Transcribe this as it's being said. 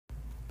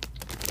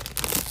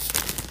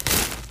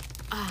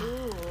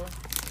Ooh.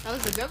 That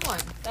was a good one.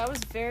 That was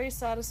very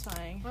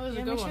satisfying. That was a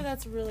good make one. sure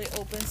that's really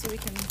open so we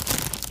can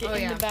get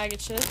in yeah. the bag of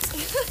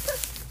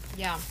chips.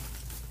 Yeah.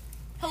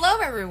 Hello,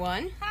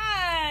 everyone.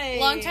 Hi.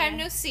 Long time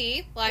no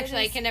see. Well, It actually,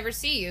 I is- can never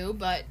see you,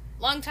 but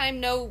long time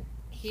no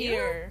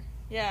here.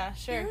 Yeah,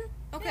 sure. Here?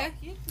 Okay.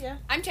 Yeah.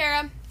 I'm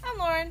Tara, I'm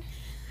Lauren.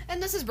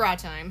 and this is Bra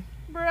Time.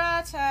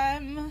 Bra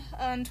time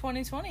on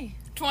 2020.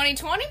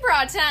 2020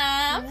 Bra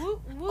Time.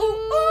 Woo, woo.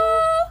 Ooh,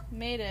 ooh.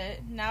 Made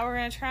it. Now we're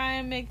gonna try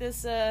and make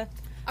this, A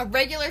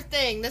regular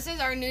thing. This is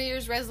our New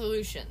Year's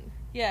resolution.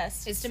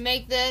 yes. Is to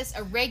make this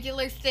a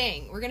regular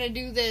thing. We're gonna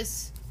do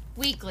this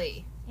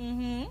weekly.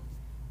 Mm-hmm.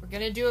 We're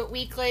gonna do it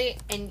weekly,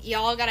 and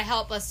y'all gotta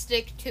help us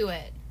stick to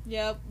it.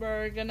 Yep,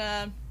 we're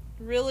gonna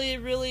really,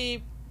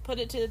 really put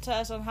it to the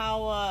test on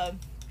how,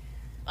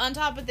 on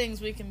top of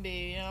things we can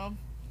be, you know?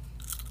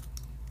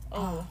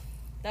 Oh.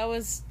 That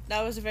was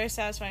a very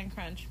satisfying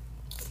crunch.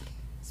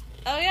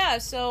 Oh yeah,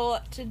 so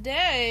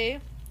today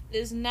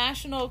is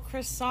National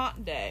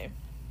Croissant Day.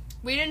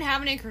 We didn't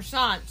have any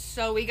croissants,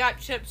 so we got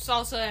chips,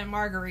 salsa, and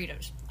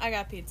margaritas. I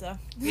got pizza.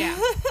 Yeah.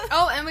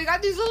 Oh, and we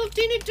got these little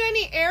teeny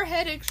tiny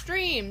Airhead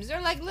Extremes.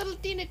 They're like little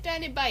teeny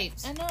tiny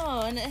bites. I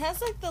know, and it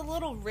has like the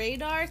little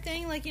radar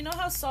thing. Like, you know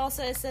how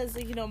salsa, it says,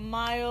 like, you know,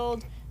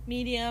 mild,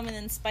 medium, and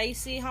then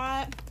spicy,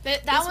 hot?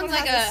 That This one's one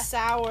like has a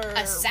sour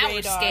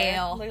radar,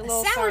 scale. like a A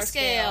little sour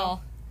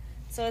scale.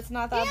 So it's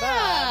not that Yeah.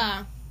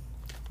 bad.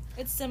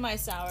 It's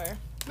semi-sour.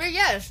 But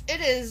yes,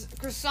 it is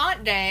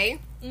croissant day.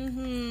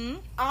 Mm-hmm.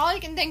 All I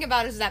can think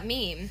about is that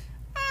meme.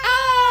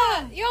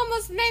 Ah! You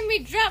almost made me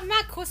drop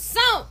my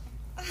croissant.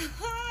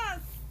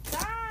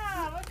 Stop!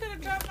 I could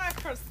have dropped my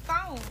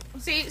croissant.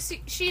 See,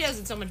 she does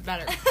it so much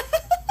better.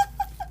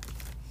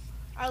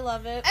 I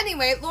love it.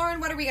 Anyway, Lauren,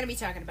 what are we going to be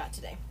talking about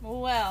today?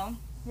 Well,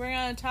 we're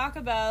going to talk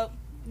about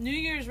New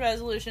Year's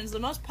resolutions, the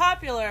most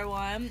popular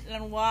one,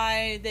 and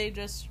why they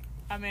just,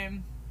 I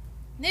mean,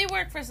 they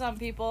work for some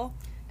people.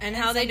 And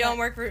And how they don't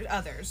sometimes- work for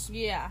others.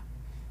 Yeah.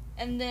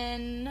 And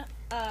then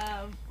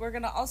we're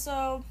going to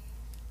also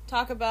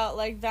talk about,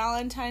 like,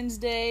 Valentine's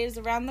Day is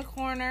around the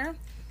corner,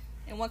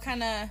 and what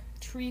kind of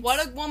treats...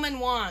 What a woman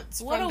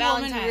wants what from a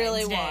Valentine's woman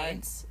really Day.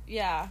 wants.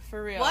 Yeah,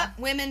 for real. What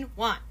women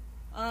want.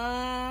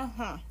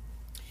 Uh-huh.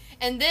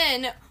 And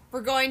then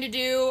we're going to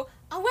do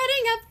a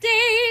wedding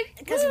update.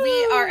 Because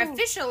we are Woo!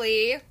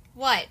 officially,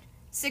 what,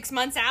 6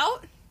 months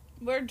out?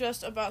 We're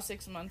just about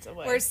 6 months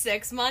away. We're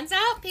 6 months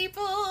out,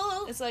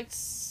 people. It's like,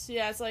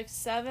 yeah, it's like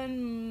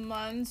 7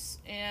 months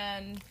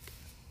and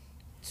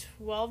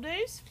 12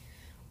 days.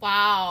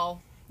 Wow.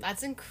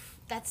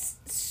 That's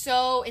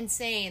so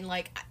insane.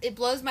 Like, it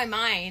blows my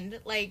mind.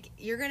 Like,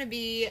 you're going to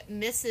be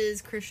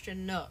Mrs.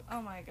 Christian Nook.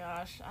 Oh my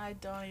gosh, I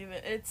don't even,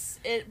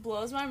 it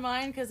blows my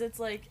mind because it's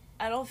like,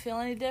 I don't feel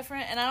any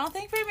different, and I don't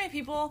think very many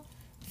people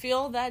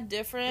feel that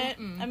different.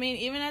 Mm-mm. I mean,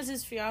 even as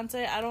his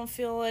fiance, I don't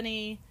feel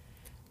any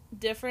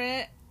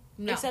different,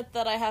 No. except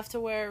that I have to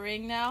wear a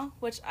ring now,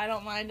 which I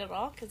don't mind at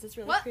all because it's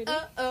really What? pretty.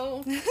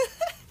 Uh-oh.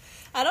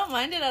 I don't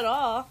mind it at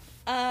all.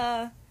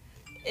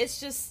 It's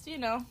just, you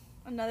know,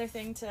 another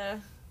thing to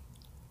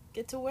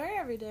get to wear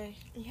every day.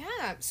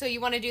 Yeah. So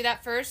you want to do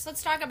that first?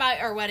 Let's talk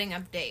about our wedding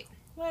update.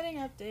 Wedding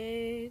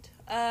update.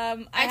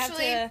 I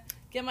Actually- have to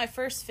get my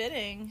first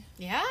fitting.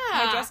 Yeah.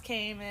 My dress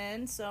came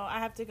in, so I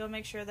have to go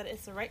make sure that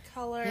it's the right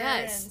color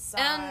and size.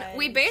 And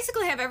we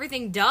basically have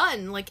everything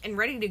done, like, and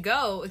ready to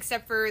go,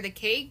 except for the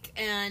cake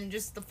and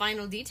just the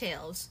final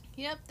details.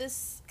 Yep,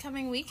 this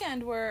coming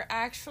weekend we're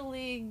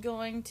actually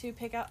going to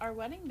pick out our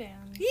wedding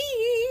band,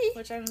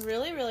 which I'm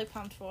really, really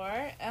pumped for.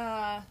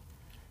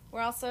 We're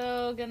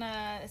also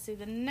gonna, let's see,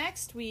 the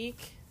next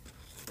weekend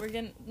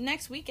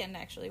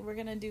actually, we're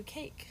gonna do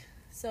cake.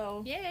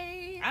 So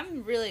Yay!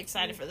 I'm really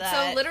excited for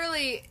that. So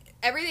literally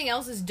everything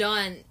else is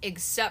done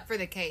except for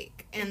the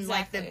cake and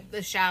Exactly. like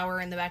the shower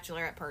and the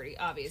bachelorette party,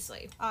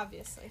 obviously.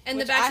 Obviously. And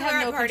Which the I have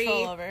bachelorette no party,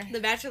 control over. the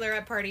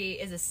bachelorette party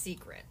is a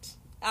secret.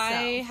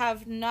 I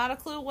have not a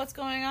clue what's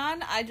going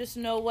on. I just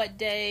know what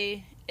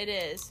day it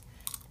is.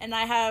 And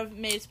I have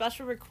made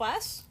special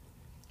requests.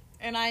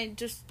 And I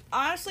just,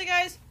 honestly,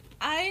 guys,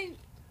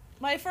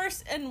 my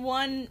first and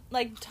one,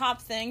 like,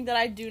 top thing that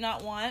I do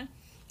not want,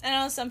 and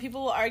I know some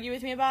people will argue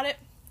with me about it,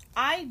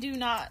 I do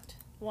not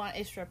want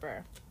a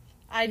stripper.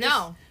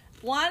 No.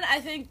 One, I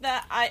think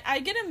that I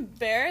get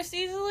embarrassed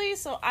easily,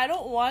 so I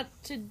don't want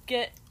to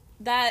get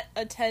that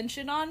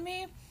attention on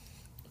me.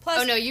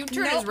 Plus, Oh no, you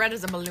turn nope. as red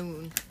as a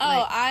balloon.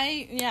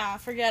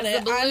 Forget the it.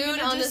 I'm balloon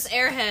gonna on this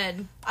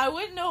airhead I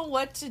wouldn't know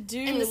what to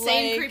do. and the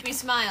same like, creepy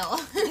smile.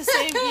 the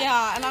same,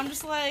 yeah, and I'm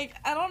just like,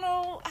 I don't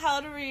know how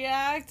to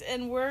react,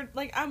 and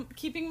I'm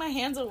keeping my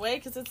hands away,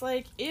 because it's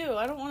like, ew,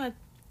 I don't want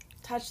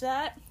to touch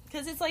that,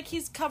 because it's like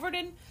he's covered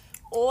in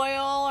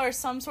oil, or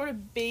some sort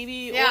of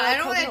baby oil. Yeah, I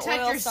don't want to coconut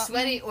touch oil, your something.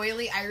 sweaty,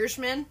 oily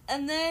Irishman.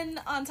 And then,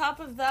 on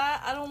top of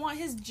that, I don't want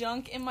his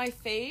junk in my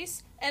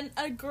face. And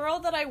a girl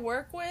that I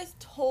work with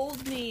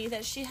told me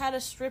that she had a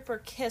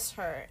stripper kiss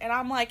her. And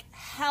I'm like,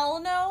 hell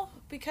no,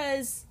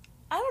 because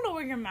I don't know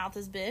where your mouth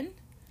has been.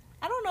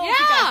 I don't know if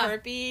you got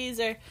herpes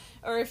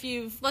or if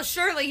you've... Well,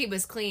 surely he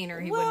was clean or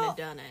he wouldn't have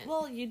done it.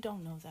 Well, you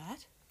don't know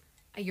that.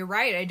 You're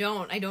right, I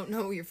don't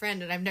know your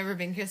friend, and I've never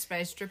been kissed by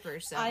a stripper,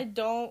 so. I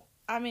don't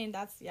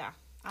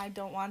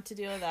want to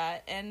do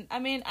that. And, I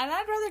mean, and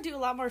I'd rather do a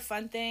lot more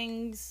fun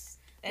things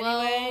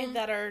anyway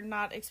that are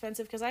not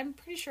expensive, because I'm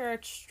pretty sure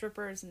a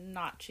stripper is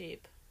not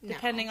cheap.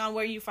 Depending on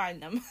where you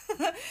find them.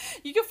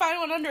 You can find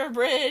one under a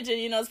bridge and,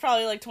 it's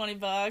probably like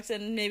 $20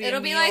 and maybe it'll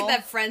be like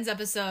that Friends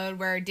episode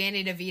where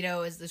Danny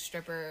DeVito is the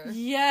stripper.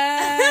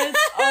 Yes.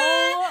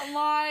 Oh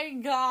my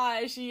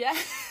gosh. Yes.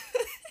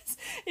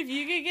 If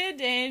you could get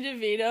Danny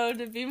DeVito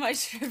to be my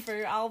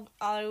stripper,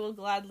 I will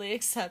gladly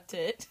accept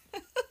it.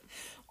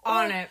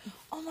 On it.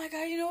 Oh my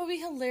god, you know what would be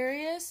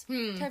hilarious?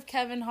 To have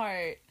Kevin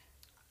Hart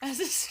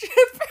as a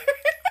stripper.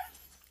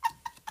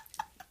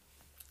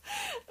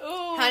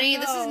 Oh, honey,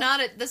 no.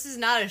 this is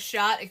not a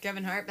shot at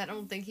Kevin Hart, but I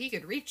don't think he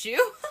could reach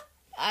you.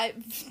 I'm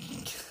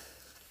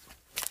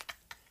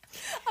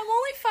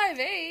only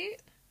 5'8".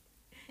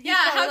 Yeah,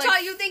 how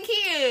tall you think he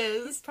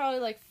is? He's probably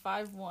like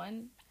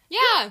 5'1".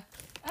 Yeah.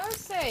 I would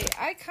say,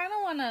 I kind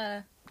of want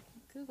to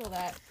Google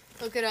that.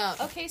 Look it up.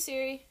 Okay,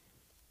 Siri.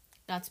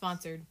 Not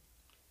sponsored.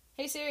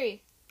 Hey,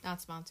 Siri.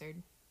 Not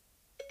sponsored.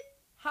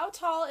 How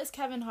tall is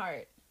Kevin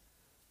Hart?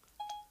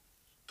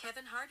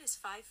 Kevin Hart is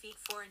 5 feet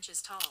 4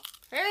 inches tall.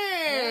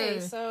 Hey,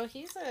 so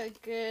he's a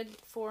good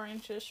 4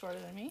 inches shorter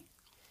than me.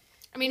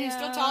 I mean, he's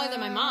still taller than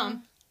my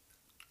mom.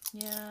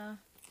 Yeah.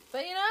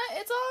 But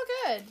it's all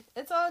good.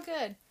 It's all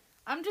good.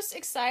 I'm just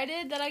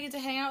excited that I get to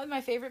hang out with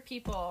my favorite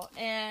people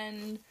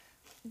and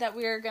that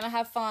we're going to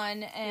have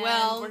fun and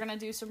we're going to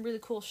do some really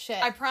cool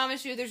shit. I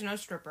promise you there's no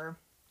stripper.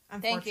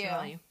 Thank you.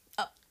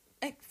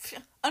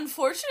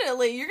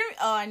 Unfortunately, you're going to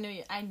be... Oh,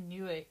 I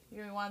knew it.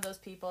 You're going to be one of those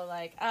people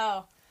like,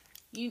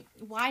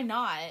 why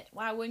not?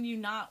 Why wouldn't you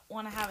not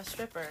want to have a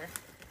stripper?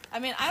 I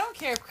mean, I don't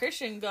care if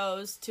Christian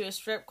goes to a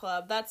strip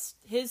club. That's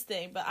his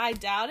thing, but I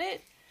doubt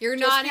it. You're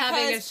not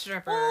having a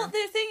stripper. Well,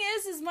 the thing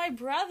is my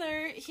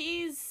brother,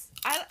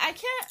 I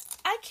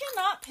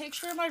cannot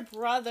picture my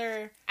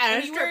brother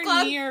at a strip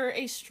club? Near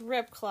a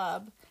strip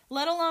club,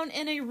 let alone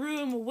in a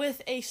room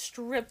with a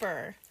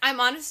stripper.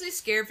 I'm honestly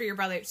scared for your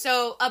brother.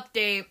 So,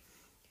 update.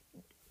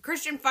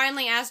 Christian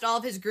finally asked all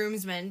of his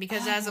groomsmen,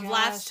 because as of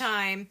last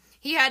time,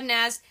 he hadn't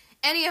asked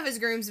any of his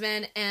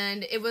groomsmen,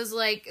 and it was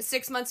like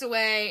 6 months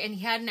away, and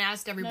he hadn't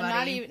asked everybody. No,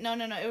 not even.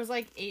 No. It was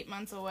like 8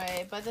 months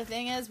away. But the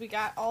thing is, we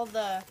got all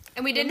the...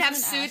 And we didn't have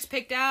suits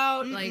picked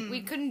out. Mm-mm. Like,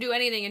 we couldn't do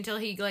anything until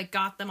he,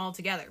 got them all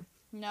together.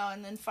 No,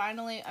 and then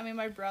finally,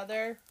 my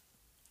brother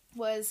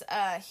was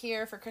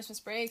here for Christmas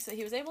break, so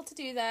he was able to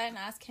do that and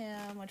ask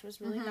him, which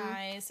was really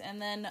nice. And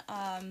then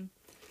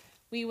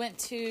we went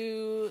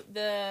to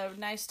the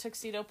nice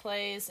tuxedo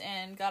place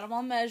and got them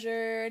all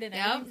measured and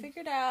everything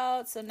figured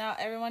out. So now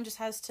everyone just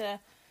has to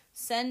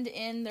send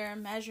in their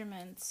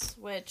measurements,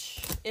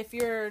 which if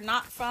you're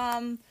not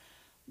from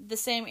the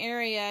same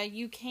area,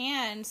 you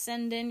can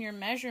send in your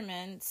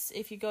measurements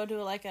if you go to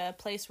a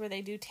place where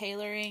they do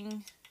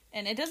tailoring.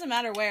 And it doesn't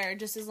matter where,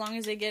 just as long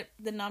as they get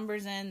the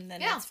numbers in, then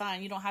that's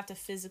fine. You don't have to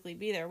physically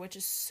be there, which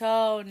is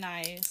so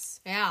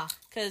nice. Yeah.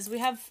 Because we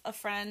have a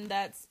friend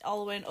that's all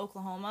the way in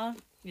Oklahoma.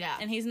 Yeah.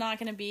 And he's not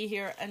going to be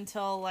here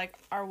until,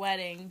 our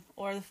wedding.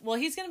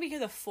 He's going to be here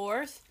the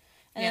 4th.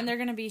 And then they're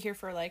going to be here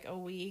for, a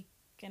week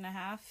and a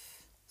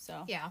half.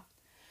 So. Yeah.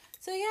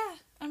 So, yeah.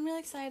 I'm really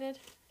excited.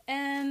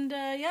 And,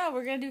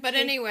 we're going to do... But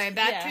anyway,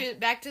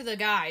 back to the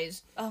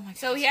guys. Oh, my God.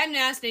 So he hadn't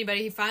asked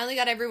anybody. He finally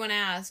got everyone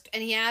asked.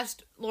 And he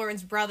asked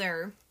Lauren's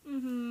brother.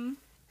 Mm-hmm.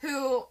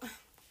 Who,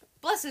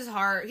 bless his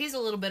heart, he's a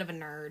little bit of a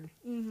nerd.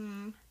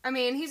 Mm-hmm. I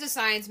mean, he's a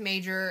science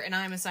major, and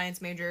I'm a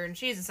science major, and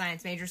she's a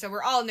science major, so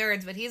we're all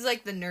nerds, but he's,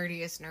 the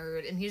nerdiest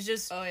nerd, and he's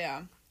just... Oh,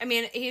 yeah. I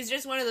mean, he's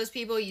just one of those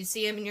people, you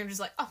see him, and you're just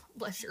like, oh,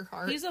 bless your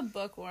heart. He's a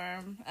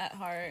bookworm at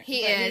heart.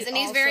 He is, and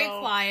he's very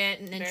quiet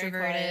and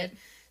introverted. Quiet.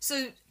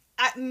 So,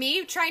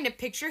 me trying to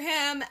picture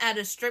him at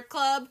a strip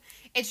club,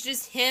 it's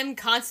just him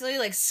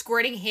constantly,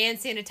 squirting hand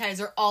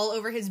sanitizer all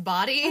over his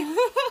body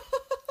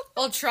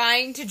while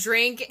trying to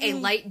drink a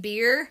light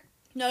beer.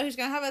 No, he's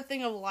gonna have a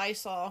thing of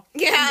Lysol.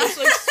 Yeah. And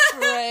just,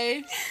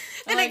 spray.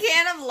 And a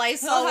can of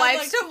Lysol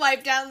wipes to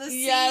wipe down the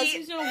seat. Yes,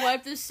 he's gonna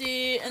wipe the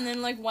seat and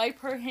then, wipe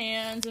her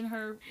hands and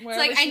her...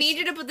 It's I need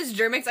you to put this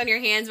Germ-X on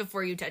your hands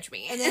before you touch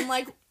me. And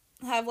then,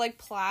 have,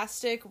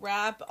 plastic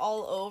wrap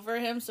all over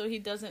him so he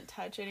doesn't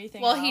touch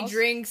anything While else. he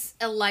drinks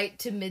a light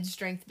to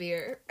mid-strength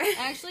beer.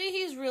 Actually,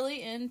 he's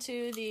really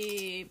into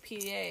the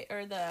PA,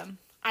 or the...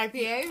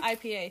 IPA?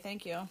 IPA,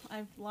 thank you.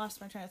 I lost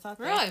my train of thought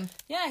there. Really?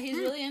 Yeah, he's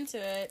really into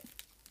it.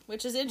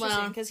 Which is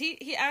interesting, because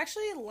he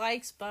actually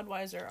likes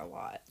Budweiser a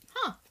lot.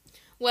 Huh.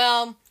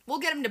 Well, we'll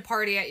get him to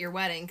party at your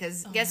wedding,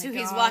 because guess who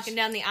he's walking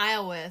down the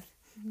aisle with?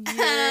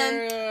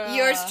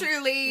 Yours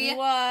truly.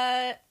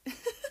 What?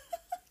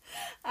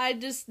 I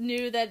just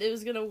knew that it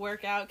was going to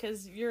work out,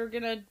 because you're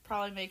going to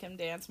probably make him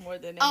dance more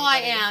than anybody. Oh, I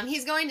am.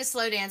 He's going to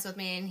slow dance with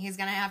me, and he's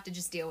going to have to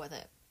just deal with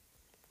it.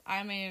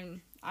 I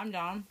mean, I'm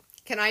down.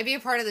 Can I be a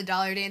part of the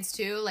dollar dance,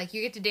 too?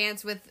 You get to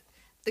dance with...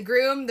 the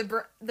groom,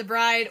 the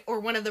bride, or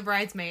one of the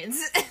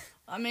bridesmaids.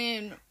 I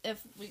mean,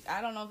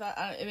 I don't know if that,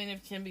 I mean, if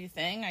it can be a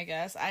thing, I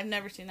guess. I've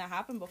never seen that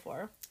happen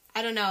before.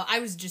 I don't know.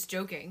 I was just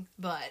joking,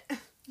 but.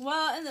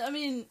 Well, and I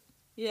mean,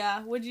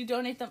 yeah. Would you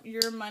donate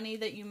your money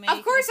that you make?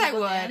 Of course I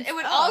would. Land? It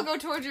would all go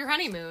towards your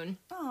honeymoon.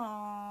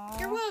 Aww.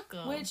 You're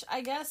welcome. Which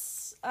I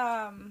guess,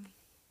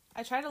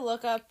 I try to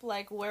look up,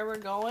 like, where we're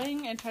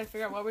going and try to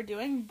figure out what we're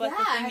doing, but the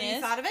thing have is...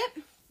 you thought of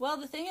it? Well,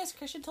 the thing is,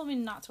 Christian told me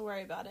not to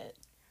worry about it.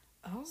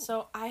 Oh.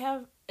 So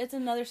it's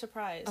another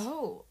surprise.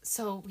 Oh,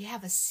 so we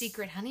have a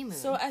secret honeymoon.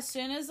 So as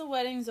soon as the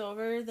wedding's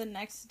over, the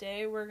next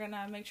day, we're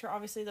gonna make sure,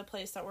 obviously, the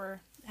place that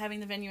we're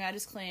having the venue at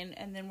is clean,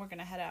 and then we're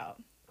gonna head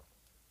out.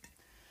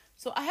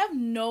 So I have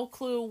no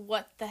clue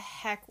what the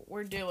heck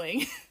we're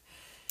doing.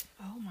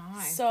 Oh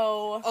my.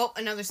 So... Oh,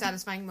 another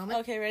satisfying moment.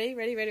 Okay,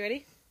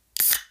 ready?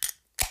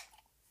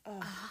 Oh,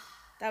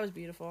 that was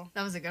beautiful.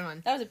 That was a good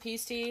one. That was a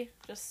peace tea.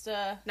 Just,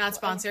 Not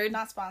sponsored.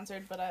 Not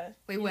sponsored, but,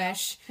 we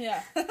wish. Know.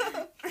 Yeah.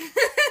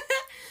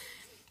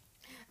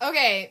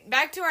 Okay,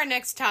 back to our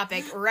next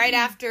topic right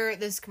after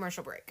this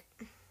commercial break.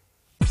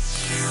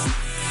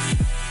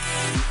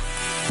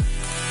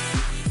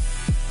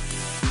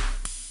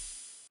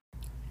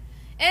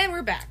 And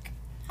we're back.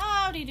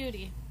 Howdy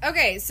doody.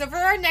 Okay, so for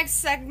our next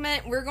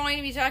segment, we're going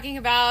to be talking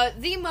about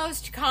the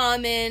most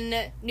common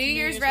New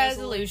Year's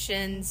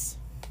resolutions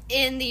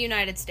in the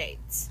United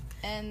States.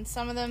 And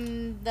some of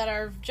them that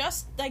are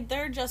just, like,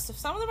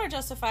 some of them are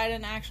justified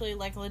and actually,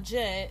 like,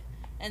 legit,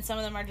 and some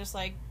of them are just,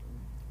 like,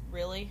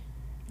 really?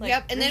 Like,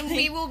 yep, and really? then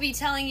we will be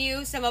telling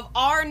you some of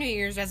our New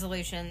Year's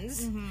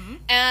resolutions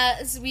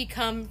as we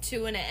come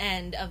to an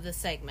end of the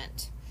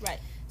segment. Right.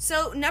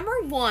 So,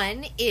 number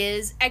 1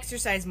 is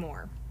exercise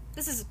more.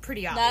 This is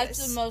pretty obvious.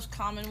 That's the most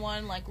common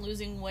one, like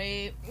losing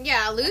weight.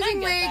 Yeah, losing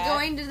weight, that.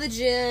 going to the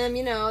gym,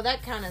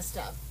 that kind of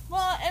stuff.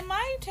 Well, and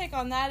my take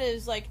on that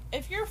is, like,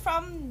 if you're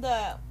from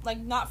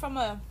not from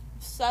a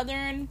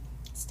southern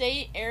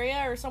state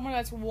area or somewhere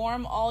that's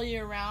warm all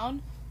year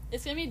round,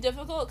 it's going to be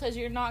difficult because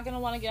you're not going to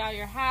want to get out of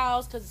your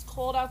house because it's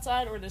cold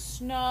outside or there's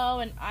snow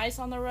and ice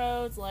on the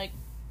roads, like...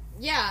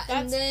 Yeah,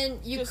 and then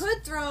you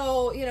could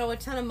throw, a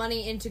ton of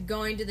money into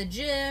going to the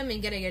gym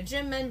and getting a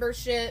gym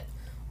membership,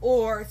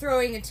 or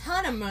throwing a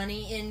ton of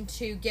money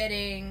into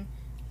getting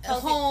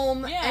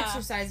home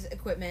exercise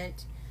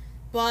equipment,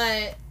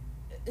 but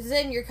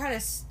then you're kind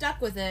of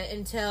stuck with it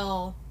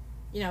until,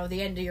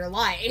 the end of your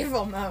life,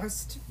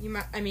 almost.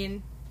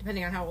 Depending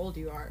on how old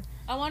you are.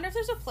 I wonder if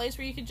there's a place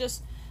where you could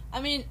just,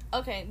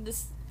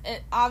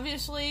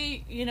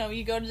 obviously,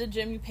 you go to the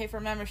gym, you pay for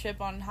a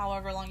membership on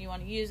however long you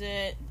want to use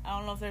it. I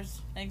don't know if there's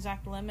an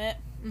exact limit.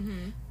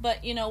 Mm-hmm. But,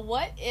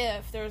 what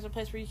if there was a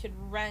place where you could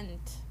rent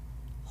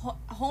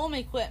home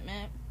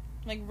equipment,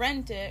 like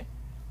rent it,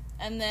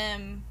 and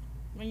then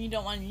when you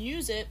don't want to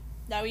use it,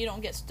 that way you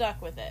don't get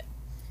stuck with it.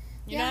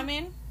 You know what I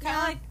mean? Kind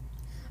of like...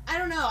 I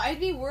don't know. I'd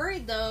be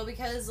worried, though,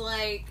 because,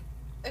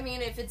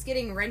 if it's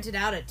getting rented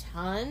out a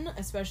ton,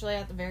 especially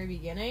at the very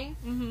beginning,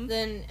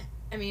 then...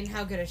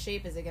 how good a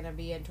shape is it going to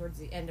be in towards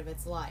the end of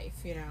its life,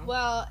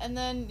 Well, and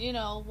then,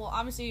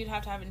 obviously you'd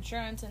have to have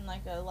insurance and,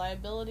 like, a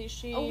liability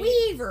sheet. A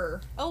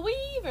weaver. A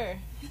weaver.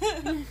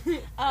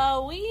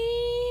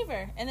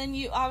 And then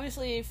you,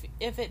 obviously,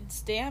 if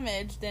it's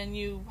damaged, then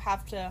you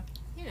have to...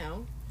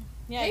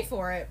 pay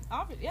for it.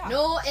 Yeah.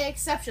 No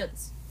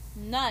exceptions.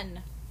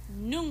 None.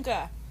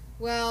 Nunca.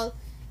 Well...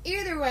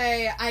 Either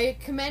way, I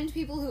commend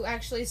people who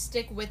actually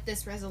stick with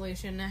this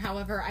resolution.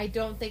 However, I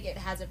don't think it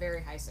has a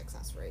very high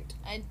success rate.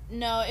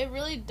 No, it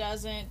really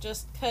doesn't.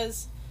 Just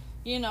because,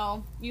 you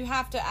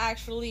have to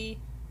actually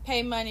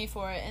pay money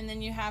for it. And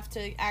then you have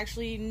to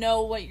actually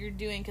know what you're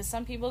doing. Because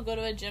some people go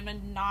to a gym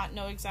and not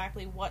know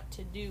exactly what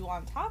to do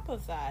on top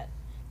of that.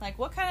 Like,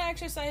 what kind of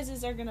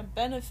exercises are going to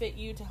benefit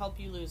you to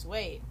help you lose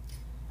weight?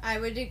 I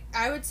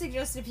would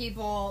suggest to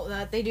people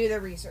that they do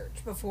their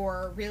research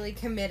before really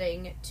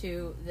committing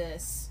to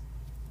this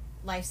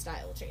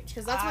lifestyle change,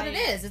 because that's what it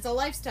is. It's a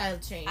lifestyle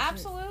change.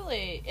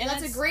 Absolutely. And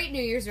that's a great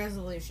New Year's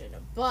resolution,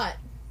 but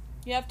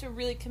you have to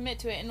really commit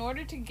to it. In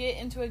order to get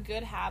into a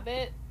good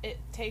habit, it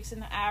takes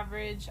an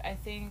average, I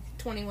think,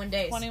 21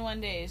 days. 21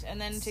 days. And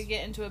then to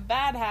get into a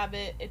bad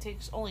habit, it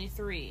takes only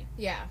 3.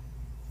 Yeah.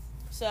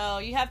 So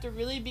you have to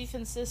really be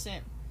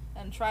consistent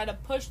and try to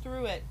push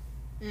through it.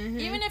 Mm-hmm.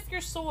 Even if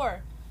you're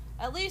sore.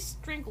 At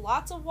least drink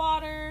lots of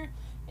water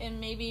and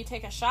maybe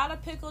take a shot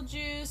of pickle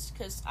juice,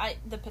 because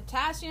the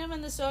potassium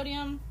and the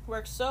sodium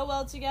work so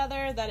well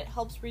together that it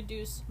helps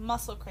reduce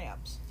muscle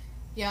cramps.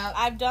 Yeah.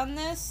 I've done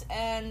this,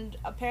 and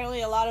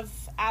apparently a lot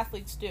of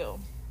athletes do.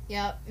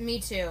 Yep,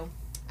 me too.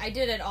 I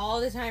did it all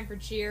the time for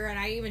cheer, and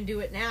I even do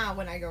it now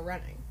when I go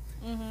running.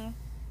 Mm-hmm.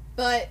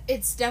 But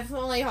it's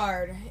definitely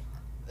hard.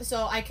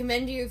 So I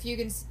commend you if you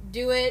can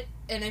do it,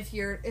 and if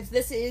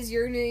this is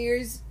your New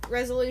Year's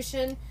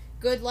resolution,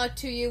 good luck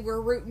to you. We're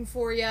rooting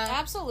for you.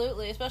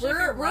 Absolutely, especially if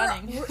you're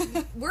running.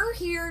 We're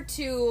here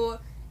to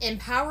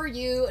empower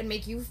you and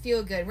make you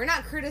feel good. We're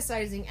not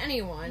criticizing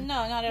anyone.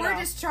 No, not at all. We're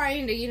just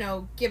trying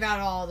to, give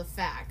out all the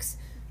facts.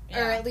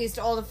 Yeah. Or at least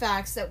all the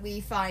facts that we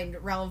find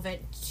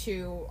relevant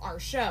to our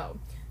show.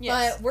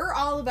 Yes. But we're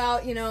all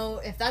about,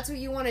 if that's what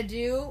you want to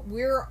do,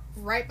 we're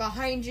right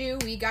behind you.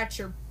 We got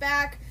your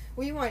back.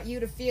 We want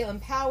you to feel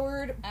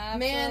empowered,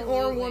 man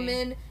or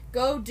woman.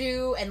 Go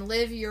do and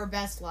live your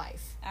best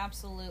life.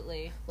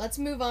 Absolutely. Let's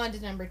move on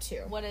to number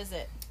 2. What is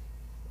it?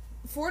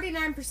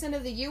 49%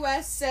 of the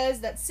U.S. says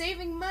that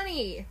saving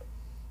money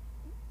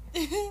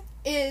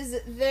is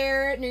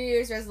their New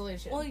Year's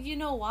resolution. Well, you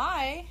know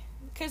why?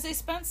 Because they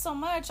spent so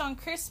much on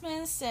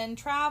Christmas and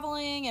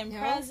traveling and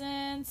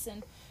presents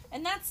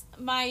and that's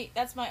my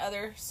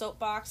other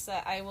soapbox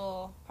that I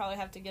will probably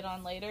have to get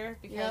on later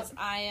because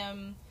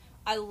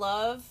I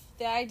love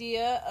the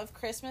idea of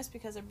Christmas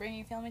because of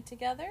bringing family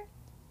together,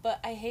 but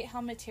I hate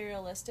how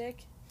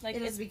materialistic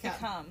it's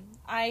become.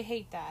 I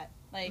hate that.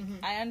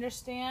 I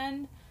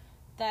understand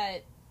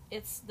that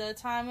it's the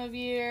time of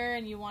year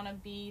and you want to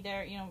be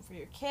there, for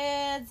your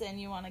kids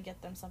and you want to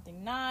get them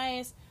something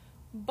nice,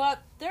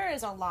 but there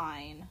is a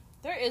line.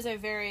 There is a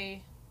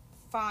very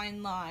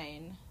fine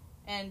line,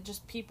 and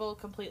just people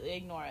completely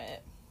ignore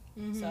it.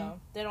 Mm-hmm. So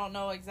they don't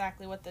know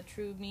exactly what the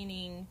true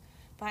meaning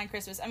behind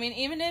Christmas. I mean,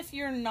 even if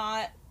you're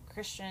not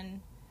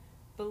Christian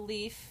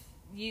belief,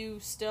 you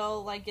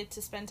still get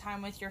to spend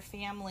time with your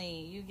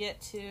family. You get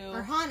to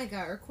or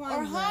Hanukkah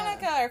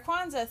or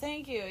Kwanzaa.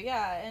 Thank you.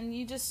 Yeah, and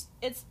you just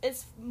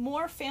it's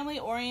more family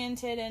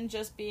oriented and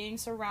just being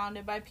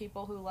surrounded by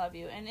people who love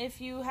you. And if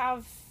you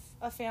have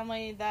a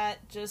family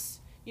that just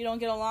you don't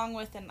get along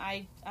with, and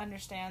I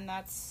understand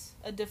that's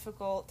a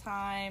difficult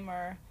time,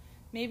 or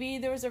maybe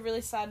there was a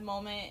really sad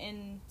moment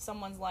in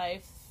someone's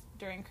life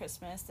during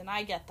Christmas, and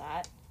I get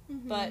that.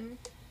 Mm-hmm. But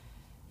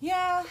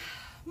yeah,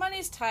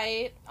 money's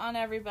tight on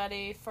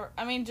everybody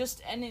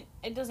and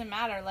it doesn't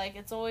matter.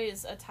 It's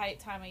always a tight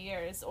time of year.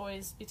 It's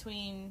always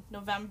between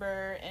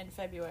November and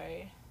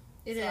February.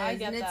 It is,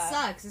 and it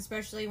sucks,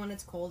 especially when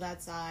it's cold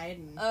outside.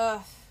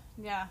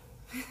 Yeah.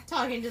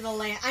 Talking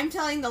to I'm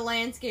telling the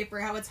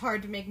landscaper how it's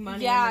hard to make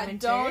money in the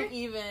winter. Don't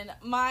even.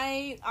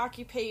 My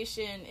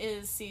occupation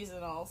is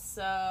seasonal,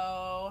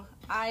 so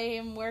I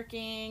am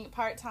working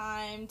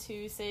part-time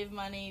to save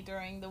money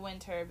during the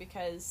winter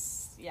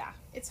because,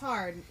 it's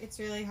hard. It's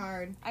really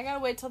hard. I gotta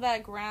wait till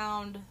that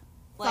ground,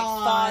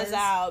 thaws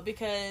out,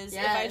 because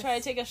if I try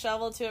to take a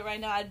shovel to it right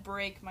now, I'd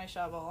break my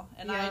shovel,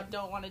 and I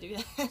don't want to do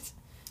that.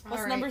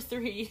 What's number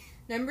 3?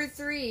 Number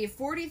 3,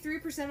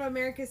 43% of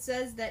America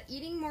says that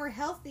eating more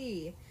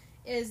healthy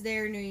is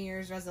their New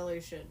Year's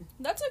resolution.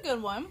 That's a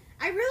good one.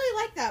 I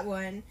really like that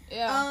one.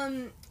 Yeah.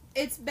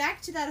 It's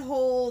back to that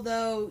whole,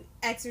 though,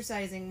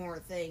 exercising more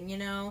thing,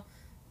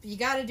 You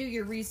gotta do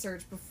your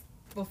research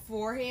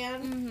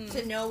beforehand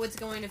to know what's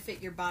going to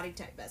fit your body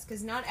type best.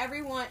 Because not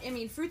everyone,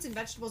 fruits and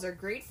vegetables are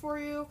great for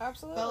you.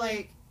 Absolutely.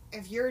 But,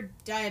 if you're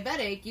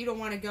diabetic, you don't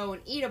want to go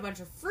and eat a bunch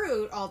of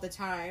fruit all the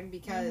time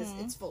because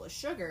it's full of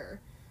sugar.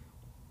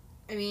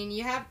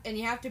 You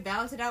have to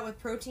balance it out with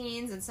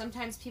proteins, and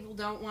sometimes people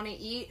don't want to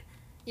eat,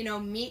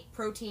 meat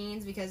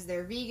proteins because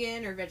they're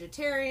vegan or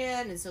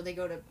vegetarian, and so they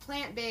go to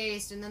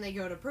plant-based, and then they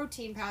go to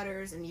protein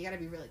powders, and you gotta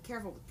be really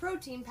careful with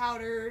protein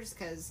powders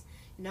because,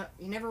 you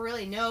never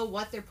really know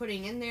what they're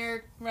putting in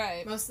there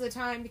most of the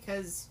time,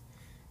 because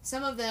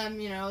some of them,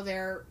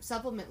 their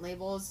supplement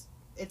labels,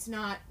 it's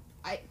not,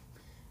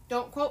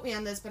 don't quote me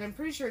on this, but I'm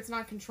pretty sure it's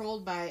not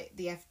controlled by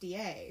the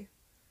FDA.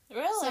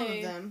 Really? Some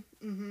of them.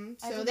 Mm-hmm.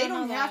 So they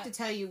don't have to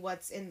tell you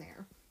what's in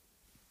there.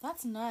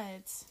 That's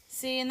nuts.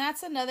 See, and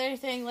that's another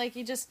thing,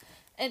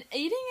 and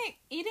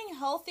eating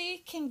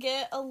healthy can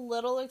get a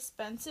little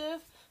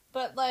expensive,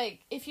 but,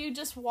 if you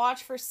just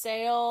watch for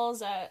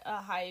sales at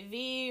a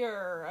Hy-Vee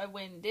or a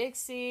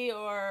Winn-Dixie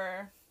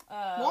or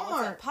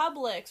Walmart.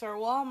 Publix or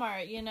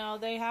Walmart,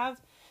 they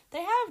have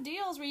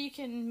deals where you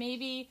can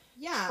maybe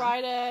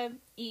try to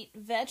eat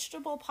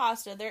vegetable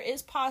pasta. There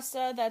is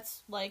pasta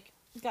that's,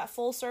 got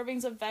full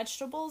servings of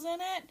vegetables in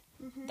it.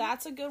 Mm-hmm.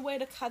 That's a good way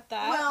to cut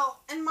that.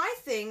 Well, and my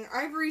thing,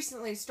 I've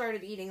recently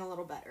started eating a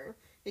little better.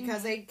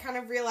 Because I kind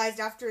of realized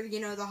after,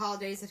 the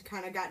holidays had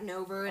kind of gotten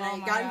over and I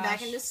had gotten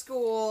back into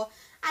school,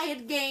 I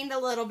had gained a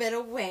little bit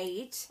of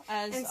weight.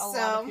 As a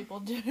lot of people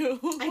do.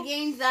 I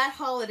gained that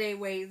holiday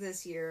weight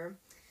this year.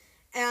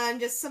 And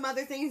just some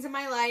other things in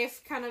my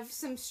life, kind of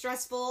some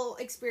stressful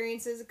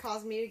experiences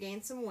caused me to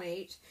gain some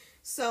weight.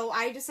 So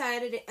I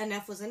decided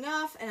enough was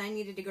enough, and I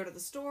needed to go to the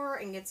store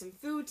and get some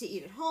food to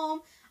eat at home.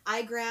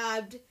 I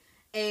grabbed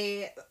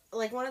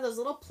one of those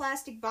little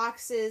plastic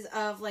boxes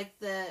of,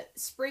 the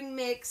spring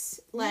mix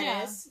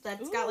lettuce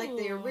that's got,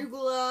 the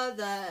arugula,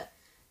 the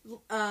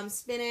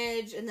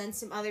spinach, and then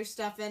some other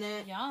stuff in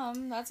it.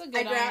 Yum, that's a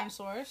good iron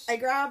source. I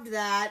grabbed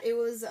that. It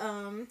was,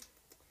 I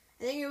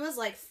think it was,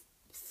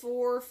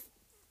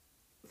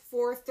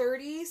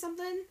 $4.30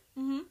 something.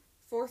 Mm-hmm.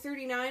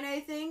 $4.39, I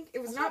think. It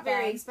was not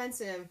very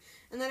expensive.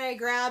 And then I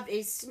grabbed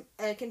a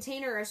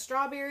container of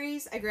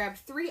strawberries. I grabbed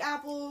 3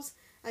 apples.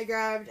 I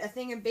grabbed a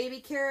thing of baby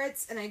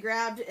carrots. And I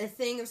grabbed a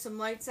thing of some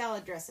light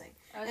salad dressing.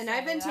 Okay, and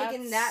I've been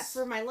taking that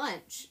for my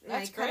lunch. And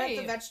I cut up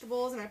the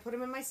vegetables and I put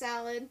them in my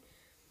salad.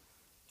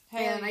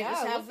 And I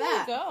just have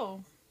that.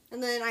 Go.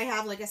 And then I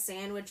have a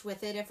sandwich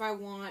with it if I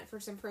want for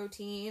some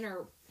protein,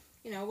 or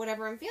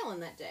whatever I'm feeling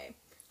that day.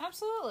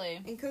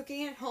 Absolutely. And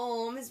cooking at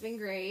home has been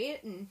great,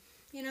 and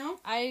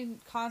I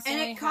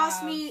constantly and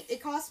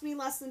it cost me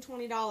less than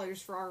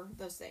 $20 for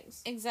those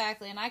things.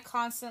 Exactly, and I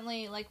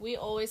constantly we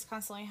always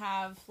constantly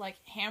have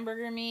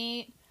hamburger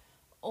meat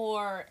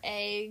or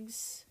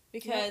eggs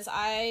because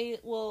I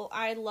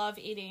love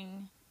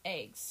eating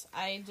eggs.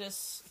 I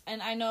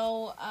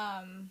know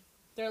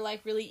they're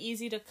really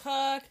easy to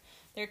cook.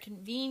 They're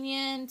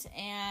convenient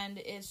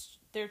and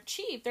they're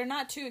cheap. They're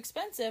not too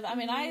expensive. I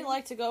mean, I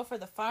like to go for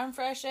the farm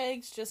fresh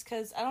eggs just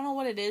because I don't know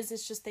what it is.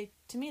 It's just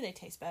to me they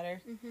taste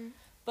better. Mm-hmm.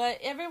 But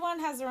everyone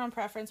has their own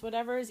preference.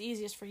 Whatever is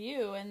easiest for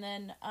you. And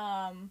then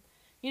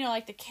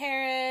the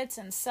carrots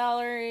and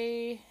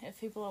celery. If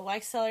people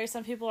like celery,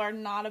 some people are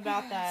not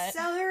about that.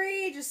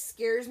 Celery just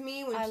scares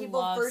me when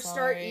people first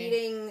start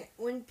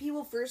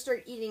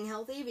eating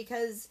healthy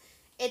because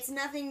it's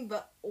nothing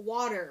but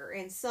water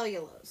and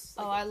cellulose.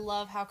 I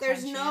love how crunchy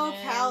there's no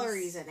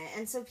calories in it,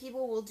 and so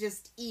people will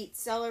just eat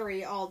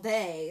celery all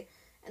day,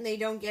 and they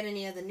don't get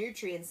any of the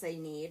nutrients they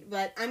need.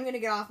 But I'm gonna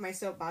get off my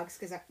soapbox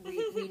because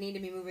we need to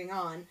be moving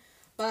on.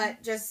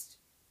 But just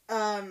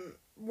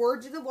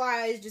word to the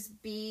wise,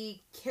 just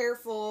be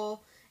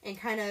careful and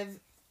kind of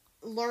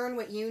learn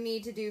what you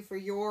need to do for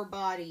your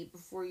body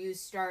before you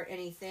start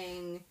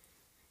anything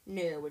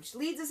new. Which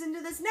leads us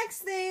into this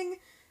next thing.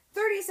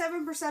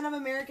 37% of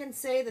Americans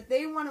say that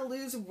they want to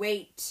lose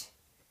weight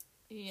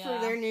for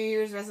their New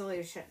Year's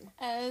resolution.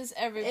 As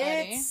everybody.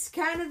 It's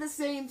kind of the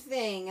same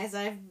thing as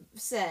I've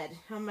said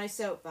on my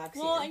soapbox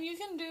here. And you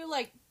can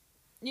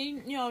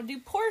do, do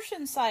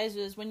portion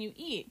sizes when you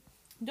eat.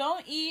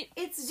 Don't eat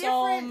It's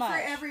so different much.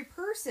 for every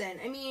person.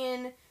 I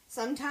mean,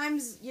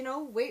 sometimes,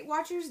 Weight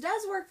Watchers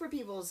does work for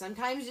people.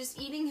 Sometimes just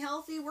eating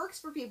healthy works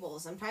for people.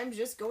 Sometimes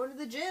just going to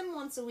the gym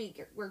once a week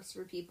works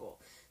for people.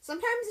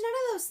 Sometimes none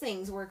of those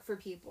things work for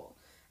people.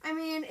 I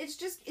mean,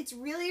 it's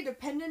really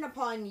dependent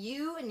upon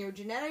you and your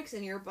genetics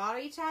and your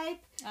body type.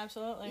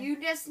 Absolutely. You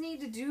just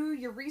need to do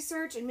your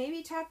research and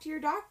maybe talk to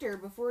your doctor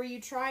before you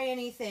try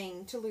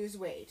anything to lose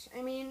weight.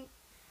 I mean,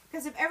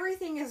 because if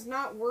everything is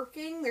not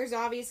working, there's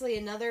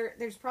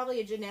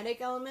probably a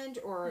genetic element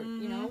or,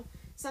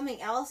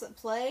 something else at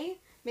play.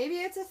 Maybe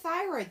it's a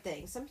thyroid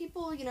thing. Some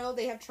people,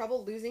 they have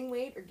trouble losing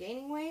weight or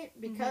gaining weight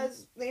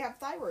because they have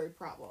thyroid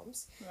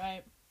problems.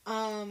 Right.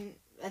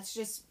 That's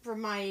just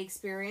from my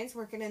experience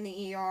working in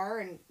the ER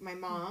and my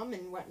mom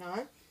and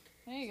whatnot.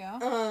 There you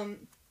go.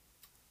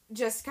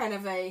 Just kind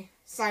of a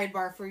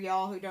sidebar for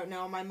y'all who don't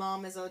know. My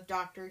mom is a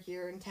doctor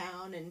here in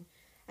town, and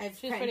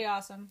she's pretty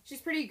awesome.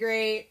 She's pretty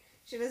great.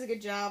 She does a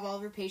good job. All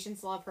of her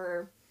patients love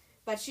her.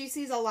 But she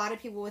sees a lot of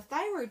people with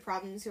thyroid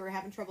problems who are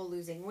having trouble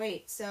losing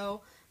weight.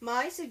 So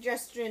my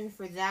suggestion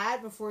for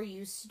that before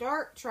you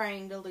start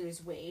trying to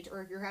lose weight,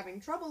 or if you're having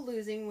trouble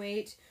losing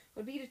weight,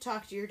 would be to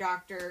talk to your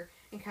doctor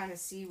and kind of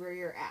see where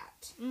you're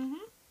at. Mm-hmm.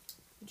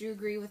 Would you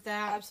agree with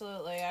that?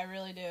 Absolutely, I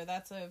really do.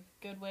 That's a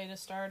good way to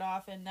start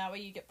off, and that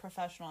way you get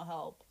professional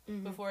help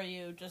before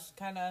you just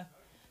kind of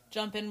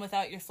jump in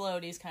without your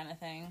floaties kind of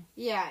thing.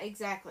 Yeah,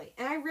 exactly.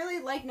 And I really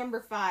like number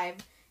 5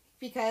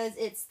 because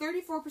it's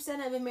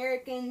 34% of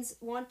Americans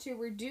want to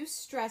reduce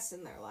stress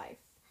in their life.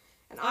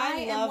 And I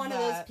am one of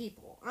those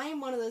people. I am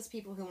one of those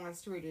people who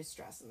wants to reduce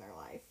stress in their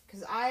life.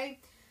 Because I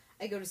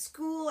go to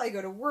school, I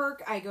go to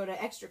work, I go to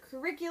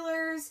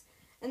extracurriculars,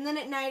 and then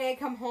at night I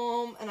come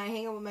home and I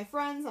hang out with my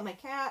friends on my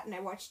cat, and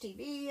I watch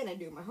TV, and I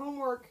do my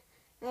homework,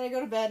 and then I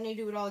go to bed and I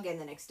do it all again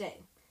the next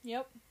day.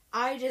 Yep.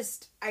 I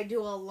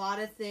do a lot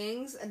of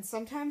things, and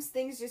sometimes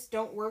things just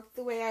don't work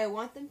the way I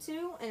want them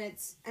to,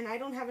 and I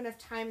don't have enough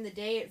time in the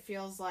day, it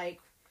feels like,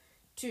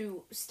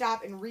 to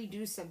stop and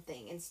redo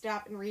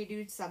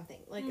something,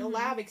 like a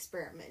lab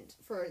experiment,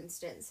 for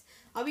instance.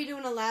 I'll be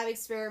doing a lab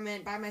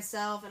experiment by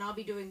myself, and I'll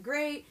be doing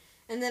great,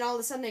 and then all of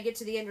a sudden I get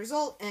to the end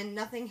result, and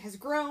nothing has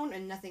grown,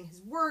 and nothing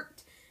has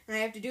worked, and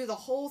I have to do the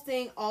whole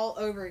thing all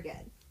over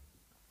again.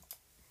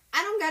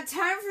 I don't got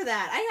time for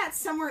that. I got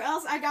somewhere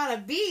else I gotta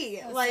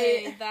be.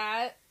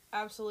 That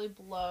absolutely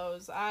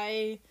blows.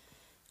 I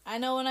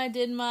know when I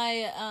did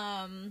my,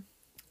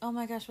 oh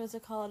my gosh, what's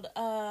it called?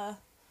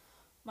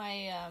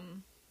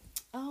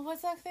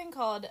 What's that thing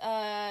called?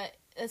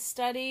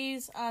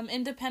 Studies,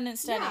 independent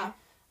study. Yeah.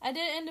 I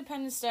did an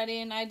independent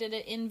study, and I did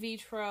an in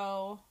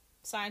vitro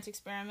science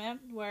experiment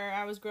where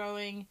I was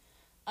growing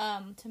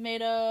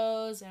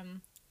tomatoes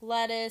and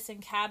lettuce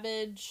and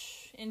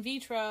cabbage in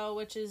vitro,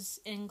 which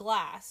is in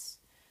glass.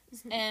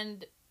 Mm-hmm.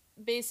 And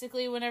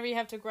basically, whenever you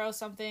have to grow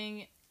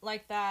something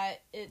like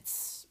that,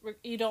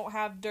 you don't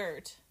have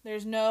dirt.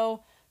 There's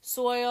no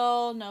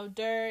soil, no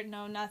dirt,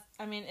 no nothing.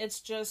 I mean,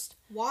 it's just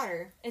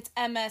water. It's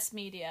MS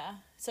media.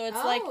 So it's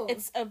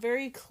it's a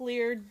very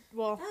clear,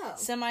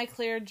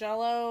 semi-clear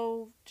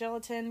gelatin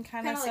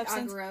kind of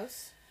substance. Like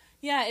agarose.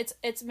 Yeah,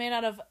 it's made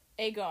out of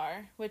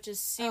agar, which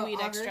is seaweed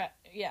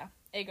extract. Yeah,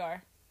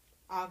 agar.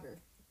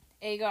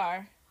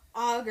 Agar.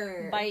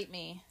 Bite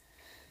me.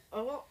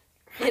 Oh.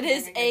 It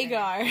is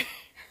agar.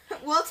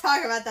 We'll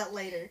talk about that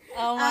later.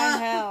 Oh my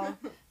hell.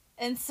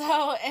 And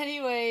so,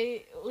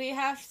 anyway, we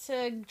have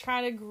to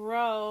try to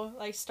grow,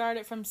 like, start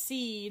it from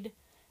seed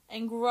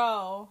and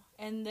grow.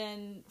 And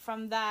then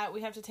from that, we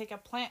have to take a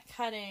plant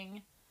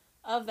cutting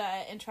of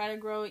that and try to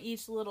grow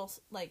each little,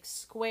 like,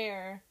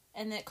 square.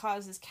 And it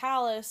causes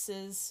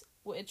calluses,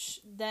 which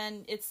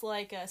then it's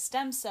like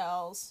stem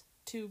cells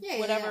to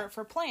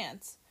for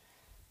plants.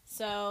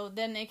 So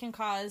then it can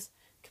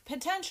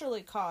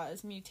potentially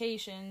cause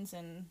mutations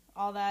and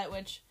all that,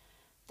 which...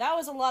 That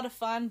was a lot of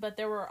fun, but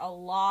there were a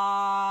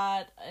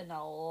lot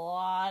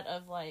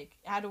of, like,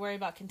 I had to worry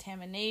about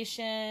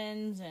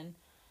contaminations and,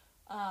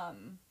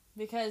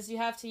 because you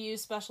have to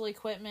use special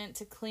equipment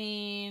to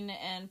clean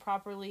and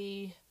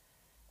properly,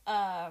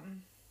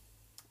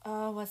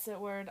 what's that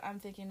word I'm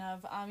thinking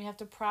of? You have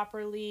to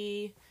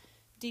properly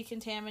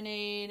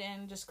decontaminate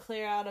and just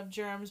clear out of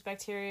germs,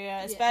 bacteria,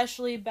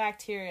 especially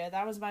bacteria.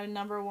 That was my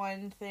number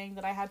one thing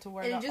that I had to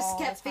worry about all the time. And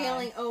it just kept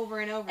failing over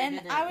and over.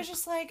 And I was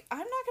just like, I'm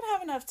not going to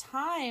have enough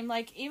time.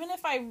 Like, even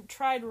if I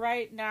tried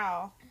right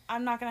now,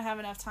 I'm not going to have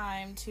enough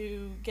time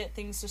to get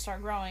things to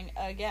start growing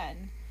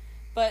again.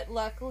 But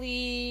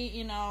luckily,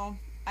 you know,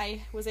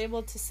 I was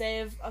able to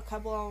save a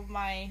couple of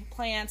my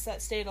plants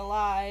that stayed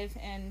alive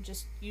and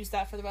just use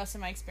that for the rest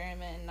of my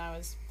experiment, and I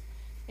was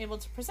able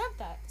to present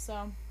that.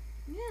 So...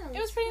 Yeah, it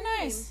was pretty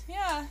nice.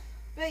 Yeah.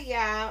 But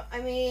yeah, I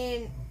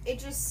mean, it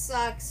just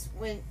sucks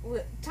when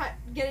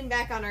getting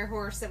back on our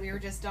horse that we were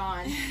just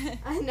on.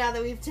 Now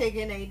that we've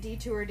taken a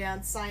detour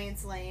down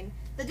science lane,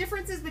 the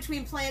differences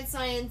between plant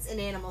science and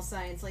animal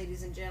science,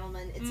 ladies and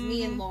gentlemen, it's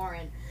me and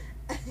Lauren.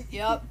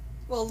 Yep.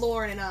 Well,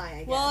 Lauren and I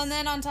guess. Well, and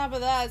then on top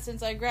of that,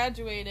 since I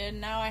graduated,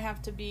 now I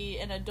have to be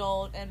an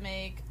adult and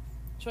make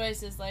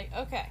choices like,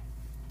 okay,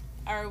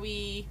 are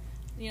we,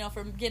 you know,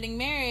 for getting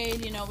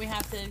married, you know, we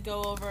have to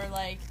go over,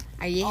 like,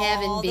 are you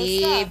having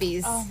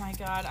babies? Oh my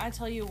god, I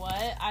tell you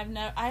what, I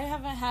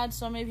haven't had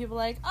so many people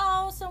like,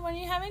 oh, so when are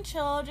you having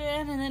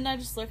children? And then I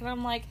just look and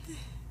I'm like,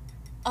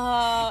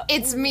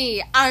 it's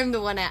me. I'm the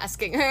one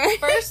asking her.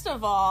 First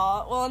of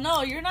all, well,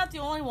 no, you're not the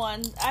only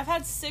one. I've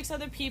had 6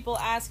 other people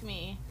ask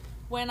me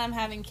when I'm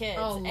having kids.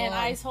 Oh, Lord. And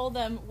I told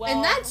them, well...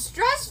 And that's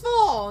stressful!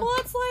 Well,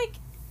 it's like,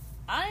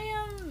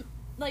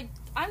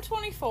 I'm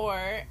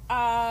 24,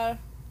 I'm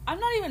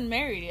not even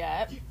married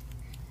yet.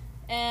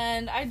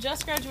 And I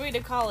just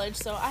graduated college,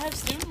 so I have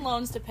student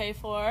loans to pay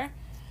for.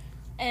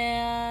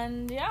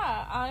 And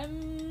yeah,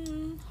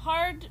 I'm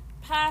hard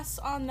pass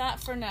on that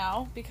for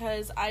now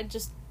because I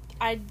just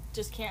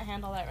can't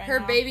handle that right now. Her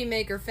baby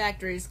maker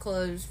factory is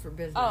closed for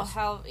business. Oh,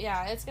 hell,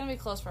 yeah, it's gonna be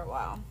closed for a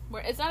while.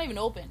 It's not even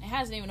open. It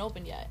hasn't even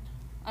opened yet.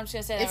 I'm just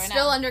gonna say that right now. It's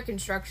still under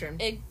construction.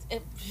 God.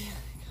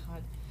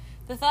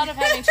 The thought of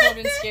having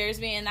children scares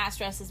me, and that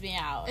stresses me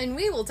out. And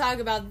we will talk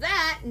about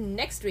that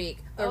next week.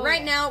 But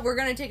now, we're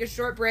going to take a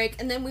short break,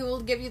 and then we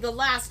will give you the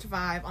last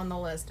 5 on the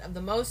list of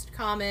the most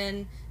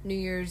common New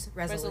Year's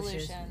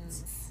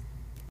resolutions.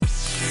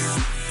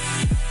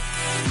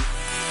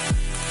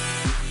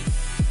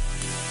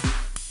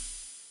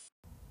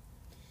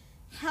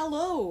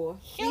 Hello.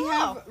 We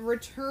have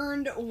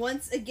returned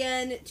once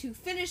again to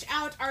finish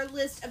out our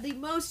list of the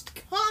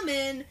most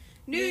common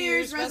New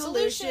Year's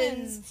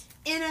resolutions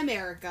in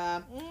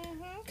America.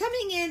 Mm-hmm.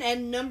 Coming in at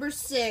number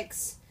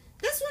 6.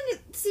 This one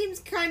seems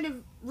kind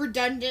of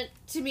redundant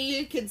to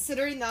me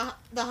considering the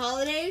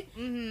holiday.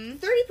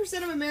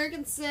 30% of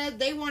Americans said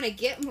they want to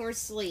get more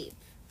sleep.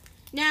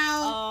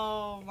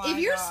 Now, if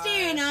you're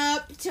staying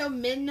up till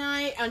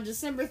midnight on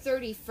December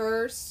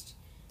 31st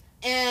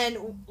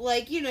and,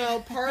 like, you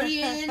know,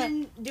 partying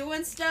and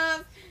doing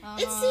stuff,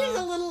 it seems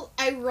a little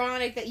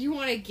ironic that you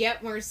want to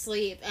get more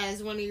sleep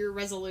as one of your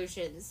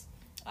resolutions.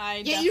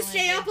 Yet you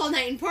stay up all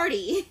night and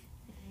party.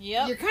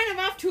 Yep. You're kind of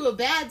off to a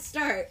bad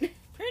start.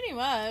 Pretty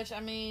much. I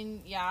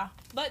mean, yeah.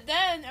 But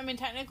then, I mean,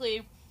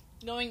 technically,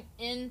 going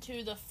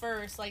into the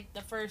 1st, like,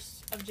 the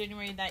 1st of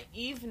January, that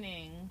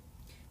evening...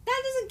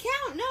 That doesn't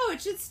count. No,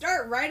 it should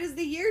start right as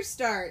the year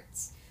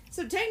starts.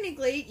 So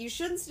technically, you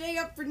shouldn't stay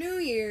up for New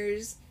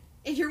Year's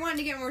if you're wanting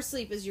to get more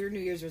sleep as your New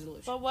Year's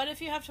resolution. But what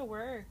if you have to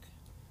work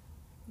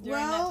during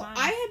that time?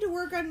 I had to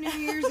work on New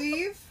Year's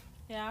Eve.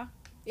 Yeah?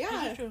 Yeah.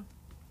 That's true.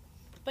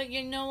 But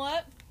you know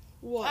what?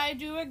 What? I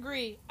do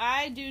agree.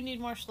 I do need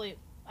more sleep.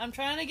 I'm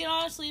trying to get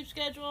on a sleep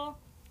schedule.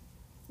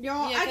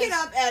 Y'all, I get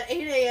up at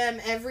 8 a.m.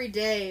 every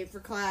day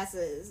for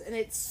classes, and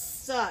it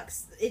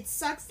sucks. It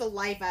sucks the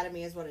life out of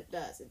me is what it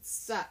does. It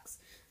sucks.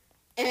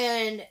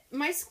 And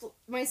my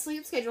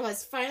sleep schedule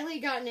has finally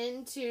gotten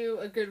into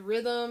a good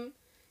rhythm,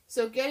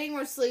 so getting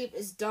more sleep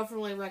is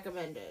definitely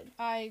recommended.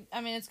 I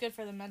mean, it's good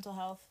for the mental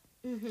health.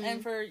 Mm-hmm.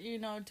 And for, you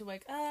know, to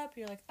wake up,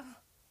 you're like, oh,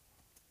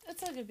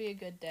 it's going to be a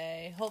good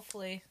day.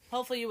 Hopefully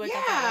you wake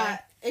up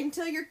that way.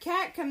 Until your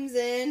cat comes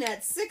in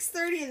at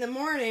 6:30 in the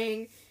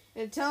morning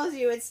and tells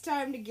you it's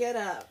time to get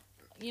up.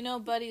 You know,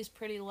 Buddy's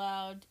pretty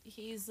loud.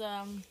 He's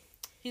on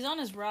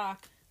his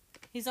rock.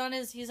 He's on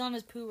his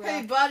poo rock.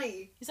 Hey,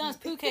 Buddy. He's on his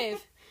poo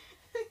cave.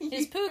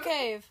 His poo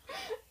cave.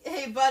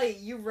 Hey, Buddy,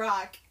 you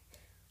rock.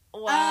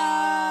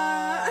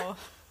 Wow.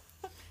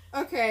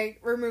 Okay,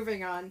 we're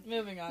moving on.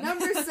 Moving on.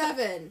 Number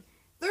 7.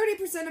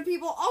 30% of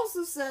people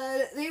also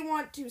said they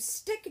want to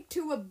stick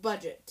to a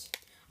budget.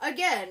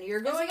 Again,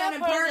 you're going on a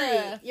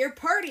party. You're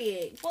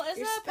partying. Well,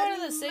 isn't that part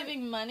of the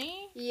saving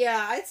money?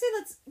 Yeah, I'd say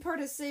that's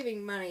part of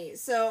saving money.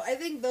 So I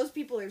think those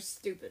people are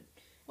stupid.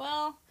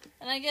 Well,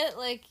 and I get,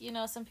 like, you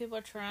know, some people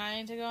are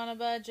trying to go on a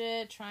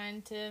budget,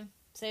 trying to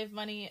save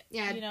money,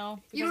 yeah, you know,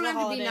 you don't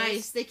have to be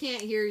nice. They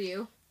can't hear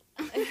you.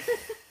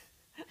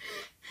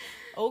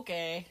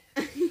 Okay.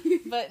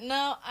 But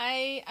no,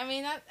 I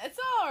mean,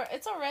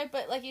 it's all right,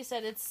 but like you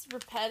said, it's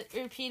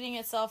repeating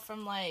itself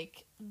from,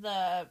 like,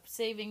 the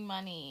saving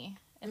money.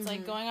 It's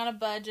like going on a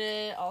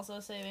budget, also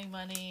saving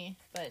money,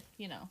 but,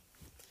 you know,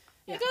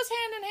 it goes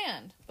hand in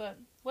hand. But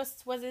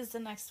what is the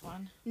next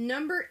one?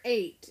 Number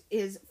 8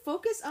 is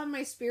focus on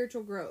my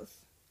spiritual growth.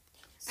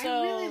 So,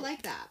 I really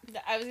like that.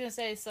 I was gonna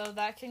say, so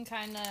that can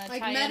kind of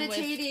like tie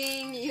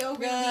meditating, in with yoga,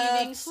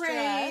 relieving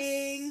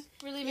praying,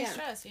 relieving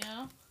stress. You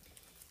know.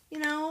 You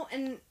know,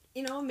 and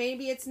you know,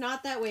 maybe it's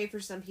not that way for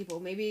some people.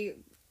 Maybe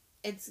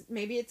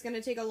it's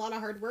gonna take a lot of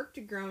hard work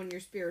to grow in your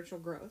spiritual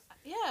growth.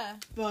 Yeah.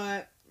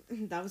 But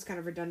that was kind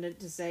of redundant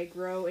to say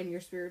grow in your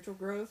spiritual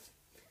growth.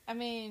 I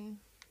mean,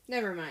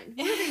 never mind.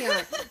 Moving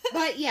on.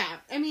 But yeah,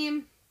 I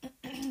mean,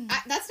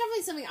 that's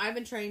definitely something I've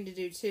been trying to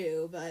do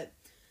too. But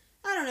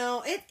I don't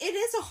know. It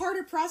is a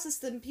harder process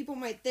than people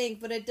might think.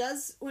 But it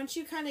does, once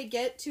you kind of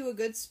get to a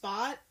good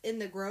spot in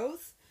the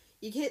growth,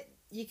 you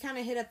kind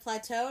of hit a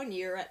plateau and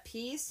you're at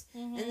peace,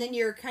 and then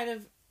you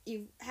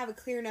have a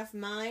clear enough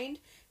mind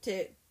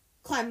to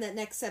climb that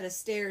next set of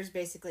stairs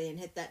basically and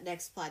hit that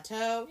next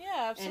plateau.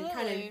 Yeah, absolutely. And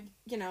kind of,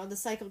 you know, the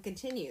cycle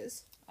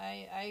continues.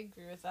 I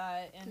agree with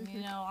that. And, you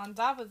know, on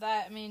top of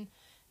that, I mean,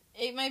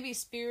 it might be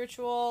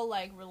spiritual,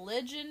 like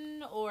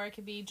religion, or it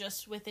could be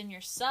just within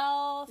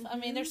yourself. I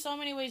mean, there's so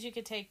many ways you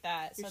could take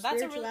that. So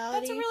that's a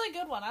really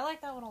good one. I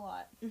like that one a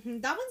lot.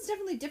 That one's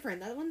definitely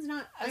different. That one's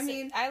not.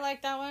 I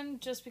like that one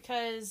just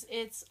because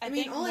it's. I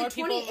think only more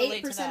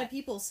 28% of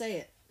people say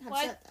it.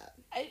 Said that.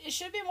 It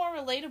should be more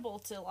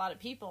relatable to a lot of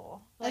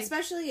people, like,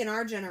 especially in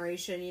our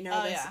generation. You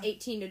know,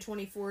 18 to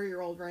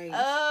 24-year-old range.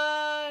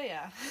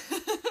 Yeah.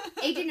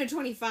 18 to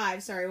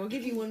 25. Sorry, we'll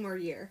give you one more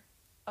year.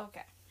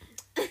 Okay.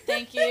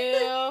 Thank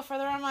you for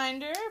the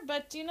reminder,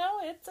 but you know,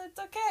 it's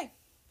okay.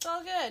 It's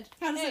all good.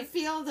 How does it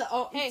feel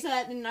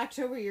that in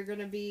October you're going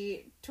to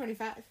be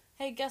 25?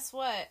 Hey, guess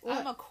what?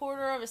 I'm a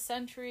quarter of a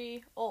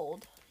century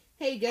old.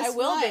 Hey, guess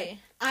what?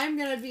 I'm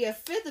going to be a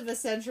fifth of a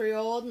century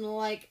old in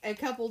like a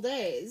couple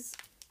days.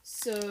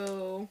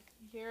 So...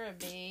 You're a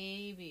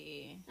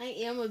baby. I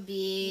am a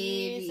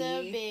baby. He's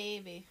a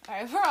baby.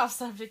 Alright, we're off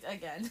subject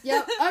again.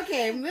 Yep.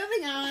 Okay,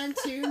 moving on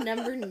to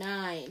number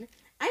 9.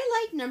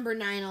 I like number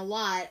 9 a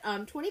lot.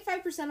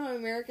 25% of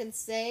Americans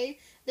say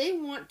they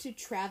want to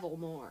travel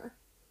more.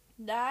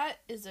 That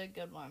is a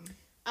good one.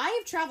 I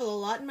have traveled a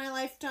lot in my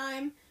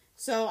lifetime,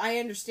 so I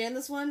understand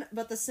this one,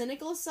 but the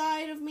cynical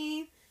side of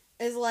me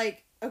is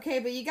like, okay,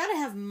 but you gotta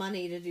have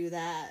money to do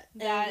that.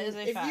 That is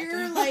a fact. If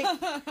you're like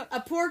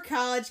a poor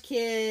college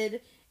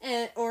kid,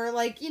 or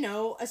like, you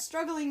know, a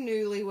struggling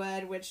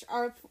newlywed, which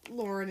our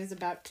Lauren is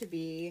about to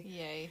be.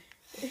 Yay.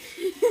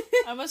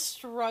 I'm a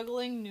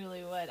struggling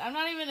newlywed. I'm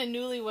not even a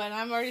newlywed.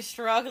 I'm already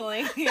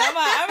struggling.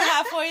 I'm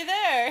halfway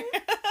there.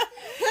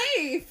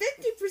 Hey,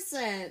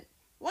 50%.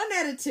 1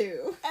 out of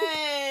 2.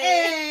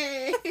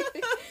 Hey.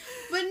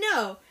 But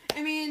no,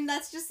 I mean,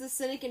 that's just the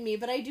cynic in me.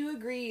 But I do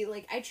agree.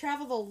 Like, I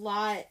traveled a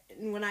lot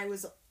when I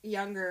was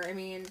younger. I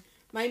mean,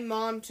 my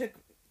mom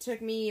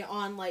took me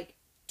on like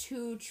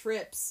 2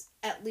 trips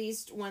at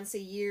least once a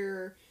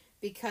year,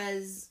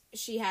 because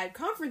she had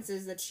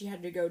conferences that she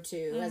had to go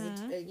to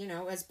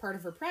as part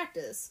of her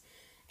practice.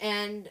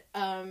 And,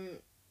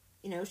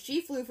 you know,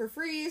 she flew for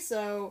free,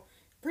 so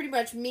pretty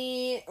much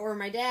me or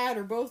my dad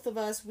or both of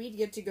us, we'd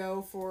get to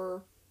go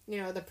for,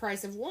 you know, the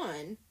price of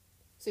 1.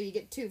 So you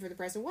get 2 for the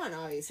price of 1,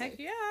 obviously. Heck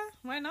yeah,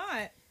 why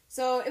not?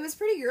 So it was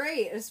pretty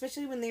great,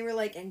 especially when they were,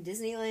 like, in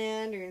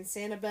Disneyland or in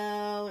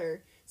Sanibel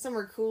or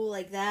somewhere cool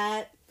like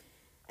that.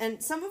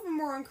 And some of them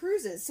were on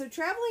cruises. So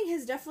traveling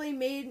has definitely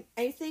made,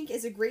 I think,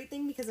 is a great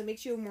thing because it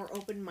makes you more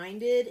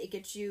open-minded. It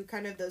gets you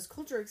kind of those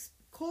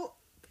cultural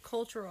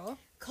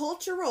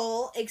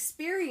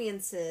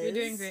experiences. You're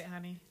doing great,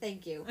 honey.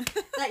 Thank you.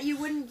 That you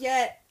wouldn't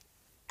get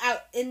out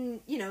in,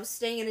 you know,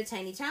 staying in a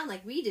tiny town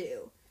like we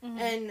do. Mm-hmm.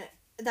 And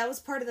that was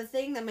part of the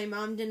thing that my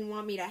mom didn't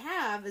want me to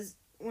have is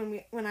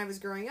when I was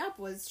growing up,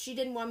 was she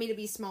didn't want me to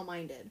be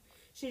small-minded.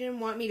 She didn't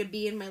want me to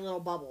be in my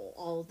little bubble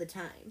all the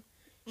time.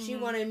 She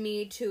wanted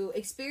me to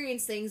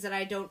experience things that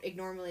I don't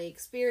normally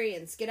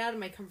experience. Get out of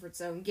my comfort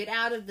zone. Get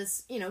out of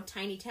this, you know,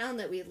 tiny town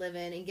that we live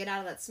in, and get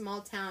out of that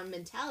small town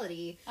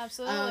mentality.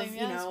 Absolutely, of,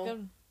 you know,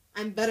 good.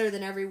 I'm better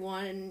than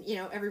everyone, and, you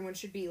know, everyone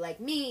should be like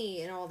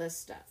me, and all this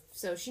stuff.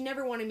 So she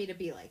never wanted me to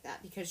be like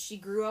that, because she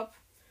grew up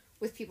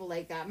with people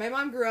like that. My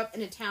mom grew up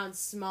in a town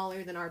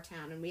smaller than our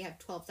town, and we have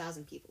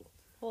 12,000 people.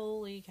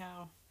 Holy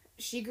cow.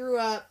 She grew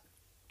up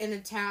in a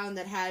town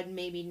that had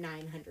maybe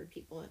 900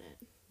 people in it.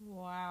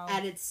 Wow.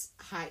 At its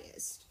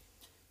highest.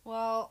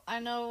 Well, I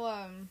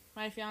know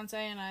my fiance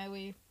and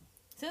I,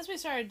 since we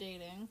started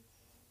dating,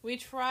 we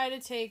try to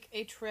take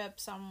a trip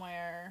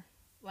somewhere,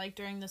 like,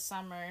 during the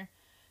summer,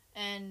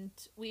 and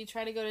we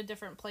try to go to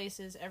different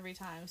places every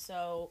time.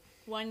 So,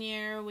 one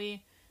year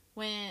we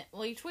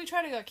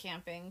try to go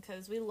camping,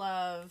 because we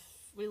love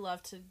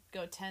to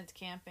go tent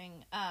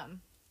camping.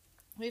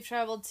 We've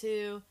traveled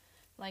to,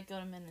 like, go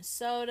to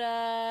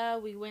Minnesota.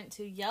 We went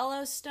to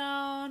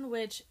Yellowstone,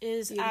 which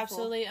is Beautiful.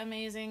 absolutely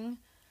amazing.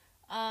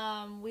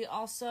 We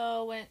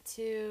also went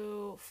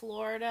to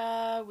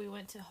Florida. We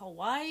went to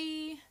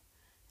Hawaii.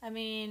 I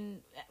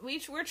mean,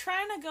 we're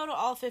trying to go to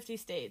all 50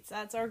 states.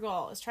 That's our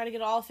goal. Is try to get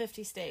to all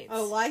 50 states.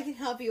 Oh, well, I can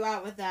help you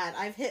out with that.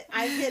 I've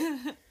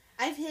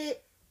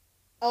hit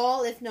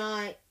all, if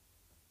not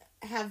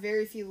have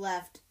very few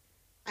left.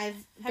 Have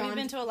you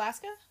been to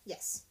Alaska?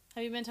 Yes.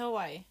 Have you been to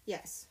Hawaii?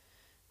 Yes.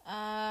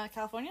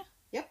 California?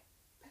 Yep.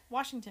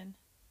 Washington.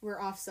 We're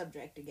off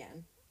subject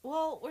again.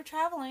 Well, we're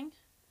traveling.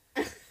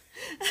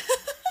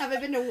 Have I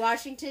been to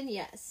Washington?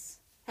 Yes.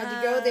 Had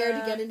to go there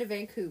to get into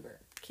Vancouver.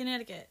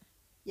 Connecticut.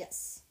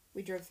 Yes.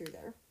 We drove through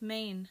there.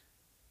 Maine.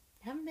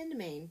 Haven't been to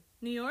Maine.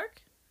 New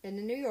York? Been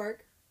to New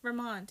York.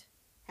 Vermont.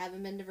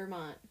 Haven't been to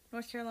Vermont.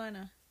 North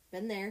Carolina.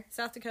 Been there.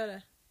 South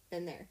Dakota.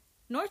 Been there.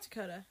 North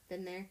Dakota.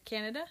 Been there.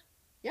 Canada?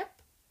 Yep.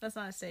 That's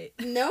not a state.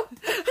 Nope.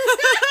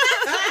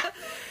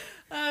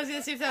 I was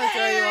gonna see if that would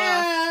throw you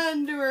off.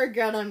 And we're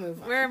gonna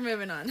move on. We're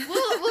moving on.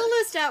 We'll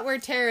list out where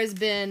Tara's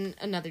been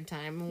another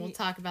time, and we'll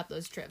talk about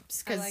those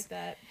trips. I like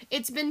that.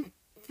 It's been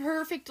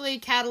perfectly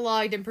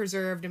cataloged and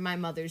preserved in my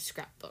mother's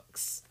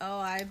scrapbooks. Oh,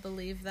 I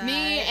believe that.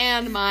 Me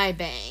and my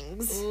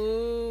bangs.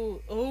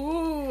 Ooh,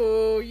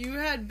 you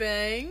had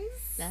bangs?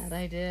 That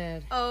I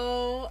did.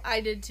 Oh,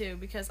 I did too,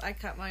 because I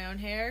cut my own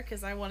hair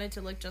because I wanted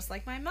to look just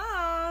like my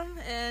mom.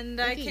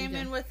 And I Okay, came you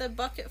in go. with a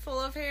bucket full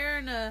of hair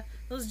and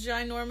those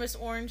ginormous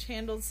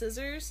orange-handled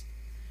scissors.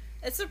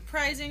 It's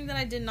surprising that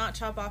I did not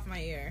chop off my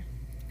ear.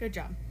 Good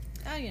job.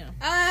 Oh, you know.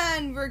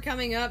 And we're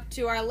coming up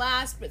to our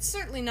last, but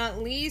certainly not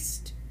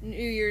least, New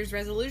Year's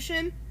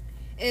resolution.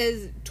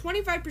 Is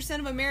 25%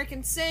 of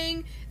Americans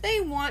saying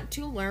they want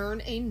to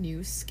learn a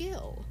new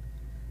skill.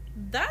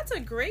 That's a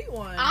great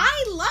one.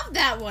 I love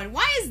that one.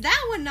 Why is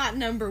that one not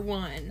number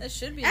one? That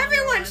should be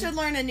Everyone number one. should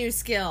learn a new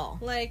skill.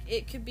 Like,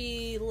 it could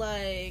be,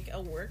 like, a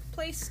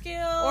workplace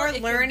skill. Or It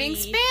could learning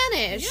be-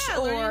 Spanish. Yeah,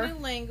 or learning a new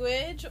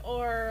language.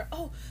 Or,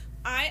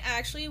 I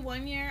actually,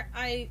 one year,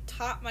 I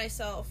taught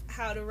myself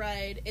how to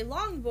ride a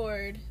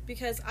longboard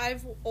because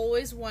I've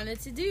always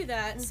wanted to do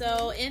that. Mm-hmm.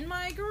 So, in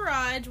my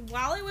garage,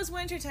 while it was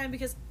wintertime,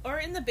 or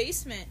in the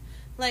basement,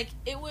 like,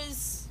 it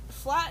was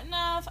flat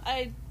enough,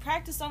 I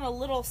practiced on a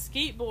little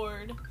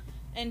skateboard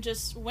and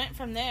just went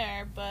from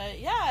there. But,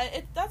 yeah,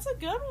 that's a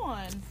good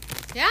one.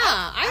 yeah,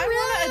 I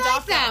really wanna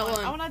like that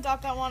one. I want to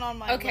adopt that one on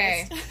my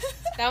Okay. list.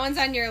 That one's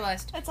on your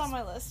list. It's on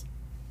my list.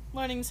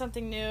 Learning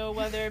something new,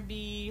 whether it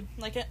be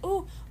like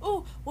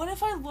what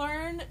if I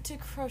learn to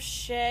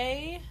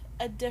crochet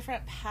a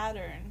different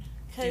pattern?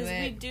 Because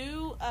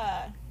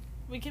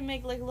we can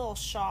make like little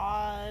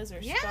shawls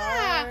or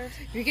scarves.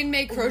 You can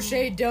make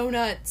crochet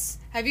donuts.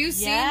 Have you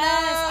seen Yes,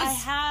 those? I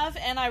have,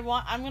 and I'm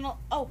gonna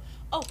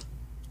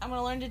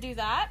learn to do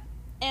that.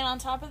 And on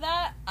top of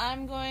that,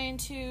 I'm going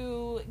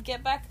to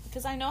get back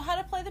because I know how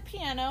to play the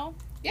piano.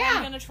 Yeah.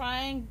 I'm gonna try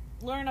and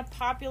learn a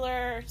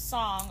popular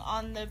song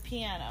on the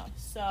piano.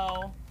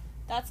 So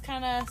that's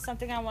kind of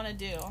something I want to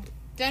do.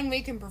 Then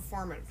we can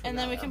perform it. And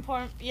then we can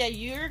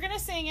you're gonna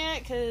sing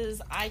it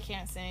because I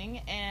can't sing,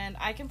 and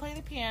I can play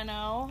the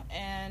piano,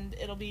 and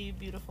it'll be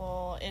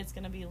beautiful. It's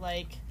gonna be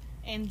like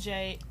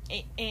angelic.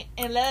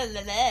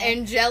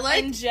 Angelic.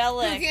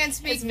 Angelic. You can't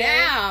speak It's very-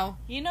 now.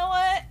 You know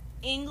what?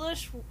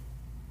 English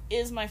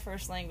is my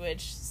first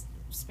language.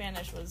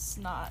 Spanish was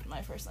not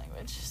my first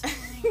language.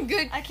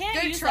 Good. I can't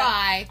Good use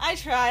try. that. I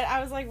tried.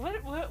 I was like,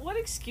 what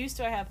excuse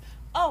do I have?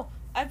 Oh,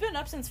 I've been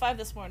up since 5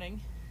 this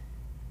morning,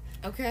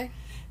 Okay.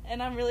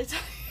 and I'm really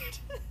tired.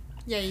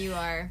 Yeah, you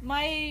are.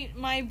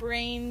 My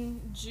brain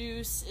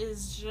juice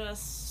is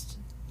just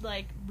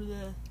like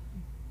bleh.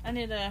 I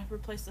need to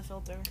replace the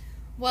filter.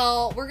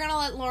 Well, we're gonna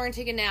let Lauren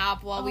take a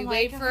nap while Oh we my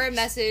wait for a gosh.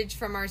 message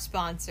from our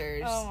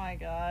sponsors. Oh my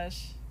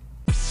gosh.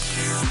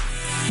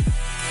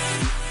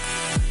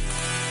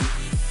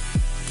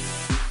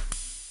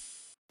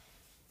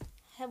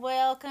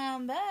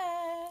 Welcome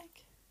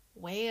back.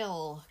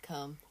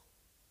 Welcome.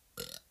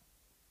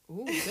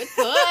 Ooh, good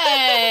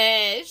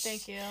push.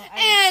 Thank you.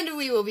 And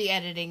we will be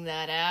editing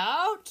that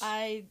out.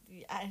 I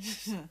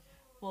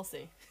we'll see.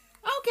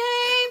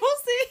 Okay. We'll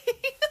see.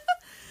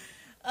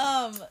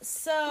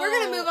 So We're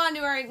going to move on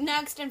to our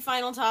next and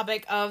final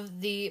topic of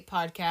the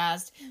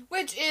podcast,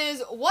 which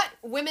is what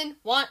women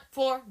want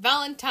for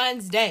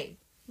Valentine's Day.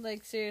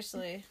 Like,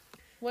 seriously,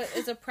 what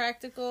is a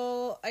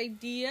practical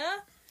idea?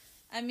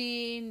 I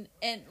mean,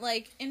 and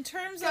like in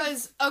terms of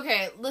Because,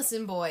 okay,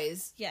 listen,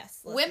 boys. yes,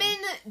 listen. Women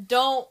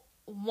don't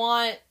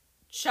want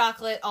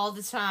chocolate all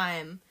the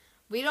time.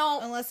 We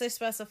don't, unless they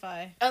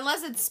specify.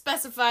 unless it's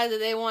specified that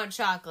they want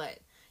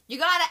chocolate. You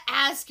gotta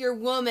ask your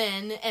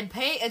woman and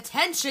pay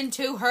attention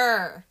to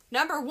her.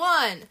 Number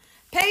one,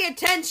 Pay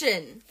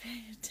attention.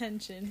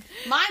 Attention.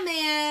 My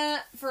man,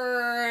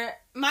 for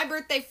my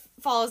birthday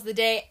falls the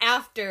day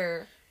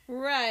after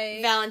Right.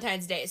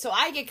 Valentine's Day. So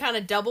I get kind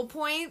of double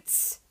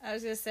points, I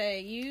was gonna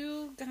say,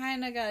 you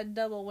kind of got a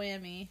double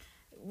whammy.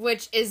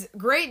 which is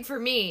great for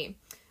me.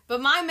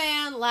 But my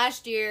man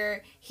last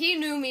year, he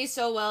knew me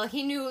so well.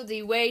 He knew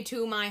the way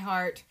to my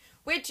heart,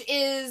 which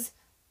is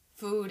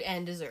food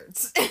and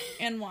desserts.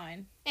 And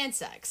wine. And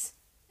sex.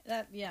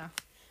 Yeah.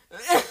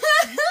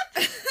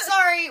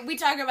 Sorry, we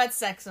talk about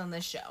sex on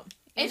this show.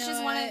 You It's know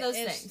just one of what? those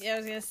It's- things. Yeah, I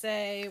was gonna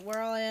say, we're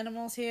all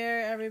animals here.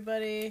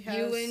 Everybody has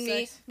You and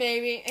me, sex.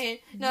 baby,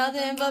 ain't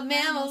nothing but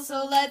mammals,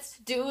 so let's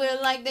do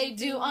it like they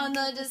do on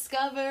the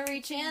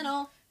Discovery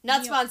Channel.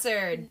 Not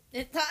sponsored.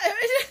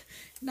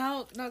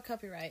 No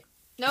copyright.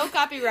 No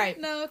copyright.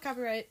 No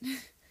copyright.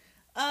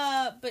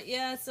 But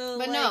yeah, so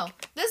But like, no,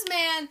 this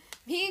man,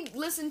 he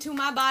listened to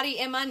my body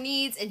and my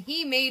needs, and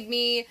he made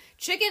me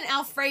chicken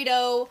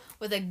Alfredo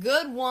with a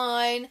good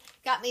wine,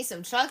 got me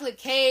some chocolate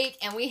cake,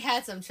 and we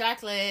had some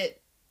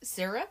chocolate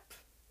syrup.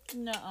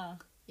 Nuh-uh.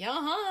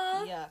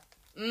 Yeah. Yeah.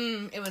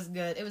 It was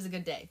good. It was a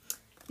good day.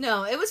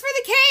 No, it was for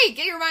the cake.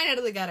 Get your mind out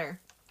of the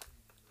gutter.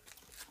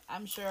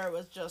 I'm sure it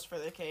was just for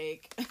the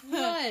cake. It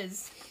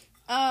was.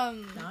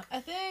 Not. I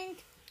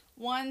think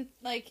one,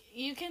 like,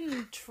 you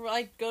can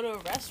go to a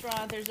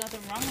restaurant. There's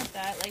nothing wrong with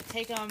that. Like,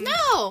 take them.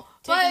 No,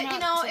 Take but them you out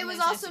know, to it was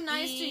nice also to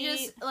nice to eat.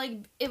 just like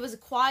it was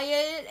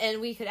quiet and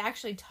we could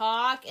actually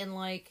talk and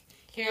like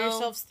Hear you know,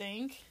 yourselves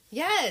think.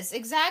 Yes,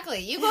 exactly.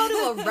 You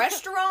go to a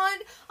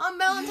restaurant on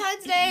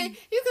Valentine's Day,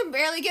 you can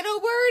barely get a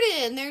word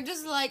in. They're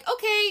just like,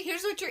 okay,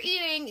 here's what you're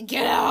eating.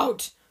 Get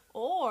out.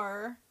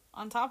 Or,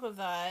 on top of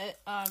that,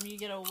 you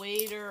get a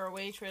waiter or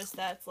waitress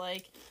that's,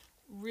 like,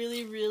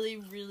 really, really,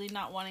 really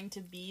not wanting to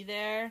be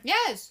there.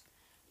 Yes.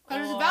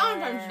 Because it's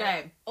Valentine's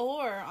Day.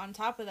 Or, on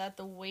top of that,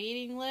 the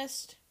waiting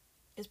list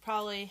is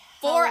probably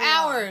 4 hella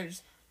long.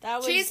 hours. That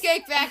was,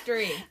 Cheesecake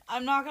Factory.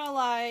 I'm not gonna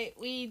lie,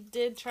 we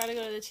did try to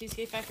go to the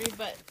Cheesecake Factory,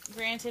 but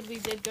granted, we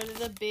did go to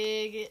the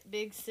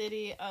big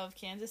city of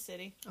Kansas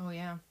City. Oh,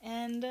 yeah.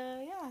 And,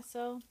 yeah,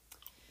 so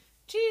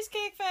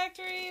Cheesecake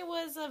Factory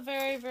was a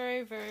very,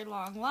 very, very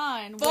long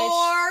line.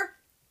 4 Which,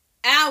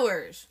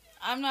 hours.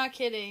 I'm not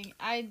kidding.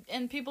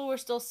 And people were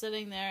still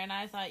sitting there, and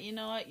I thought, you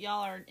know what?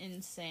 Y'all are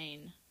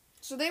insane.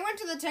 So they went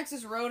to the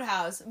Texas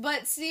Roadhouse,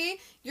 but see,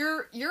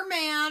 your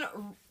man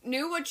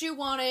knew what you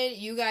wanted.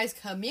 You guys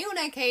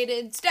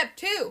communicated. Step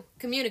 2,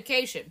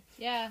 communication.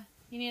 Yeah,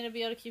 you need to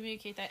be able to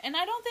communicate that. And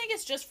I don't think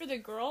it's just for the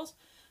girls.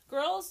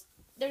 Girls,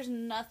 there's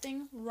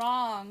nothing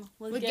wrong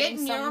with getting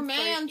your something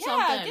man Yeah,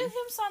 something. give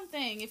him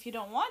something if you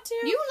don't want to.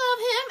 You love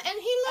him,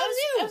 and he loves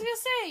I was you.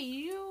 gonna say,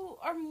 you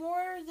are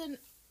more than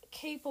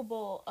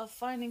capable of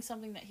finding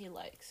something that he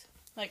likes.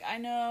 Like, I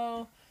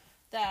know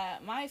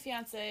that my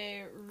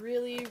fiance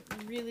really,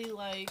 really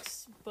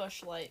likes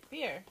Busch Light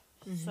beer.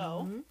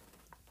 So,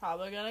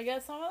 probably gonna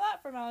get some of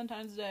that for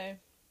Valentine's Day.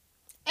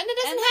 And it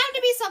doesn't have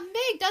to be something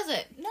big, does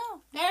it?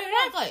 No.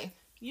 Exactly.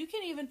 You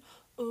can even...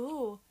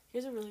 Ooh,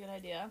 here's a really good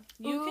idea.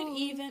 You could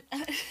even...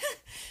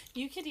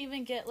 you could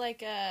even get,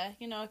 like, a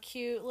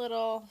cute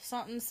little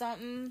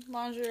something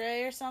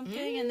lingerie or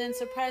something, and then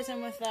surprise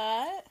him with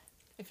that.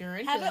 If you're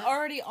into Have that. it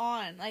already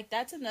on. Like,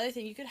 that's another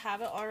thing. You could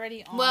have it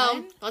already on.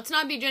 Well, let's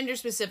not be gender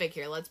specific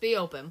here. Let's be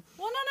open.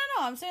 Well,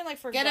 no. I'm saying, like,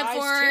 for Get guys, it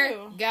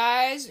for too.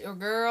 guys or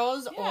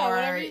girls Yeah, or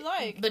whatever you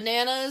like.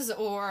 bananas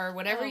or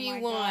whatever Oh you my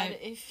want.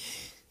 God.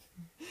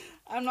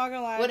 I'm not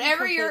gonna lie. I'm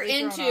Whatever you're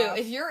completely thrown into. off.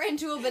 If you're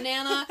into a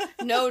banana,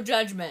 no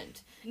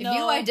judgment. If No.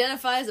 you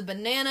identify as a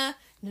banana,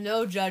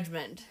 no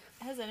judgment.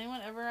 Has anyone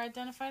ever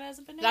identified as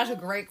a banana? That's a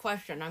great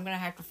question. I'm going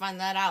to have to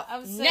find that out I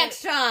would say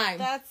next time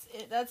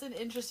That's an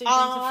interesting thing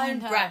to on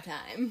find Brat out.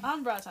 Time.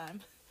 On bra time.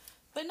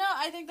 But no,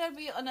 I think that'd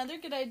be another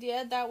good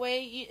idea. That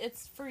way,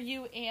 it's for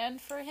you and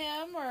for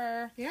him,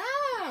 or Yeah.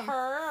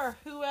 her, or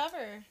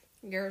whoever.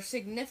 Your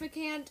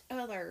significant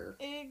other.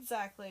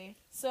 Exactly.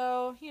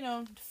 So,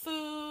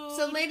 food.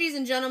 So, ladies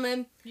and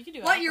gentlemen, you can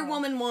do what your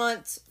alcohol. woman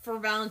wants for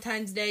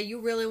Valentine's Day, you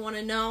really want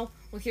to know?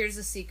 Well, here's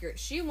the secret.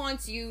 She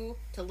wants you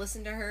to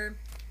listen to her.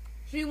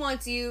 She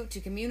wants you to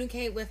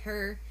communicate with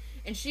her.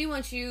 And she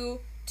wants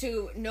you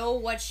to know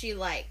what she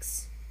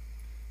likes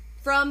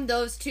from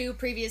those 2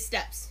 previous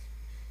steps.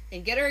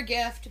 And get her a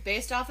gift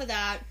based off of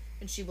that.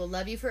 And she will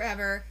love you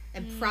forever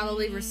and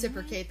probably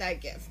reciprocate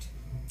that gift.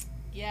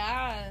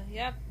 Yeah.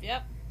 Yep.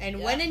 And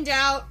Yep. when in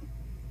doubt,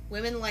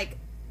 women like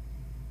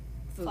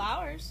food.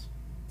 Flowers.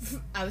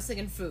 I was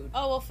thinking food.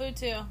 Oh, well, food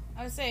too.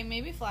 I would say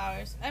maybe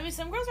flowers. I mean,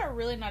 some girls are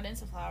really not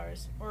into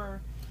flowers.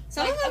 Or,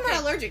 Some like, of them okay.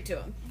 are allergic to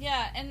them.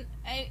 Yeah, and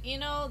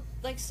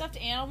like stuffed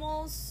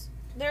animals,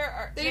 They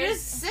there's-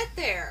 just sit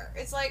there.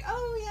 It's like,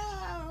 oh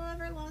yeah,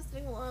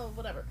 everlasting love,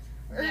 whatever.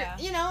 Or, Yeah.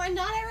 and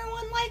not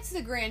everyone likes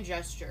the grand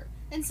gesture.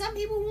 And some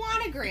people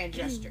want a grand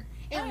gesture.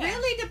 It Oh, yeah.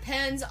 really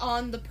depends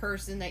on the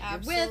person that you're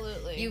with.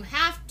 Absolutely. You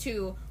have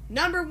to,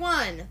 number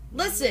 1,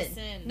 listen.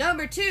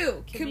 Number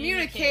 2,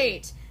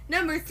 communicate.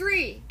 Number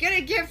 3, get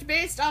a gift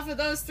based off of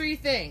those 3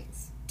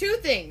 things. 2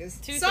 things.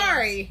 Two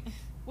Sorry.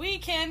 We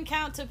can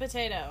count to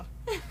potato.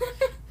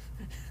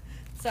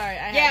 Sorry,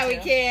 I Yeah, had we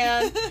to.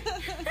 can.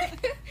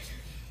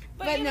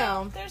 But you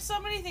no. know, there's so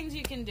many things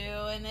you can do,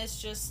 and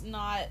it's just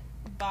not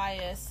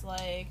biased.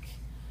 Like,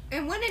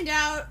 And when in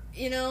doubt,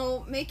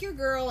 make your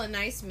girl a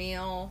nice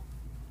meal.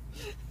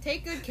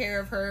 Take good care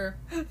of her.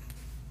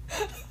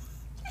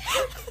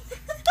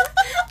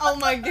 Oh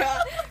my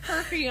god.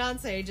 Her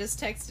fiance just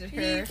texted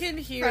her you can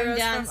hear from us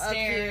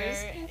downstairs.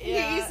 from up here.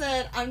 Yeah. He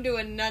said, I'm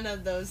doing none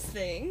of those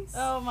things.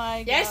 "Oh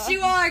my god." Yes,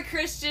 you are,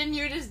 Christian.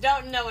 You just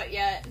don't know it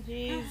yet.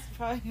 He's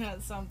probably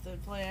got something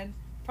planned.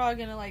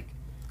 Probably gonna like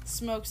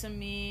smoke some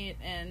meat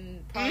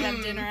and probably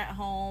have dinner at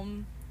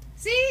home.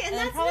 See, and And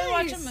then that's probably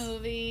nice. watch a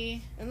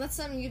movie. And that's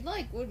something you'd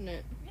like, wouldn't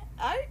it?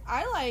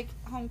 I like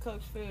home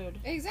cooked food.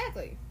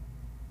 Exactly.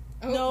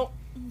 Oh, Nope.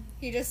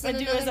 He just I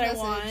sent do another as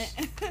I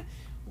message. want.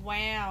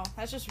 Wow,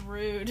 that's just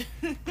rude.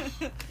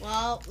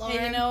 Well, Lauren,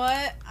 Hey, you know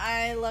what?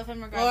 I love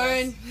him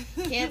regardless.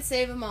 Lauren, can't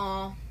save them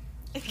all.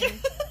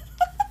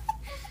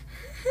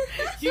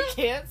 You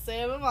can't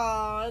save them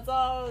all. It's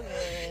all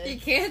You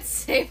good. can't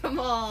save them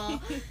all.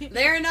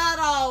 They're not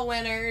all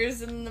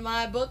winners in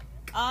my book.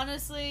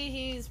 Honestly,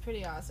 he's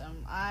pretty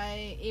awesome.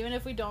 Even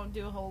if we don't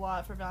do a whole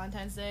lot for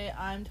Valentine's Day,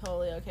 I'm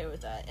totally okay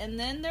with that. And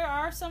then there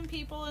are some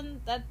people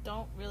that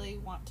don't really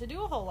want to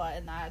do a whole lot,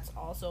 and that's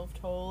also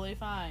totally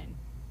fine.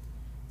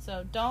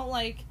 So don't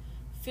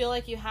feel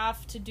like you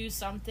have to do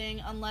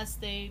something unless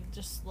they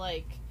just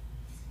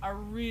are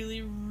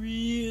really,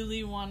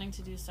 really wanting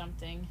to do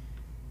something.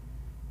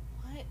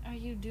 What are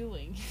you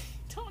doing?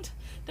 Don't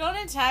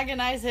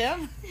antagonize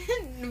him.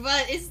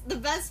 But it's the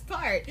best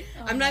part.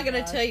 Oh I'm not my going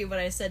to God. tell you what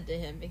I said to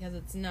him because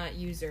it's not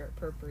user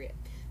appropriate.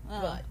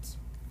 Oh. But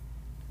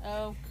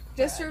Oh,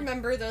 just crud.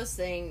 remember those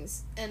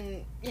things.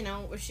 And,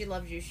 if she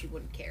loves you, she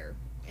wouldn't care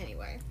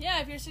anyway. Yeah,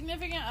 if your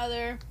significant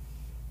other,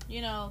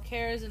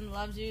 cares and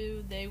loves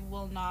you, they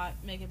will not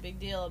make a big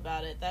deal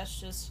about it. That's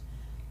just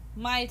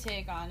my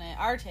take on it.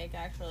 Our take,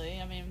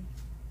 actually. I mean,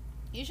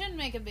 you shouldn't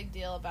make a big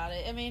deal about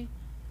it. I mean,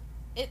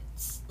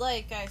 it's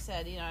like I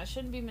said, it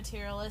shouldn't be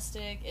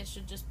materialistic. It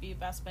should just be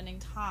about spending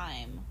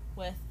time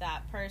with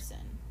that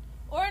person.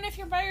 And if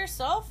you're by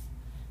yourself,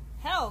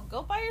 hell,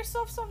 go buy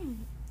yourself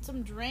some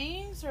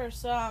drinks or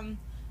some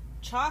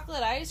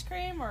chocolate ice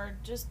cream or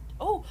just,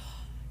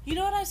 you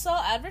know what I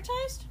saw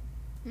advertised?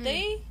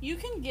 You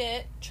can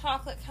get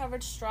chocolate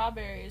covered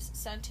strawberries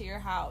sent to your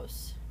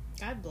house.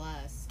 God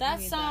bless. That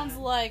sounds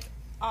like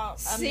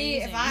See,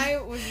 amazing. if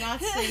I was not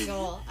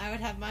single, I would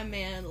have my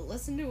man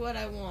listen to what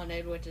I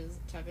wanted, which is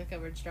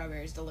chocolate-covered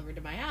strawberries delivered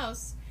to my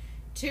house.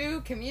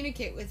 2,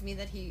 communicate with me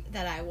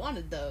that I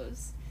wanted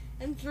those.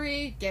 And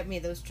 3, get me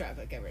those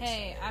chocolate-covered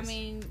Hey, strawberries. I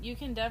mean, you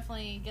can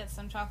definitely get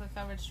some chocolate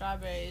covered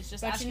strawberries.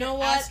 Just But ask you know your-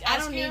 what? ask- I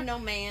ask don't your- need no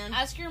man.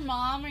 Ask your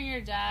mom or your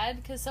dad,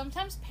 because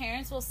sometimes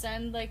parents will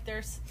send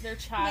their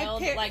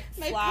child my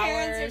flowers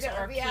parents are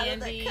gonna or be out of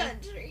the candy.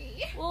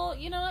 country. Well,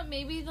 you know what?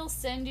 Maybe they'll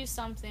send you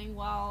something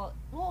for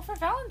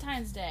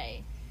Valentine's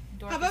Day.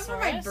 How about for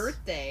my Dorkosaurus?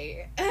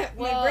 birthday?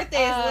 Well, my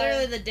birthday is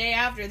literally the day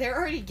after. They're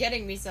already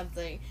getting me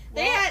something.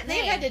 They've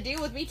hey. had to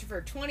deal with me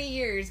for 20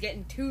 years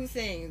getting 2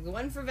 things.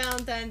 One for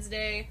Valentine's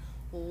Day,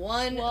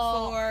 one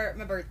for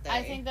my birthday.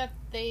 I think that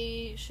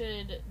they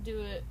should do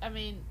it. I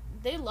mean,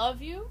 they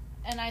love you,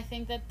 and I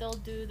think that they'll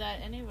do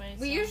that anyway.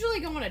 We so.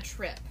 usually go on a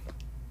trip.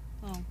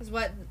 Oh. Is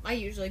what I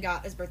usually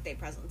got as birthday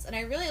presents. And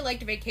I really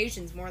liked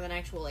vacations more than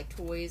actual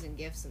toys and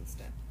gifts and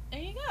stuff. There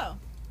you go.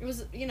 It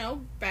was,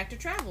 back to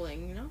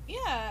traveling,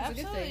 Yeah, It's a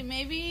good absolutely. thing.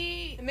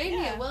 Maybe It made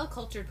me yeah. a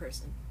well-cultured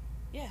person.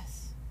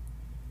 Yes.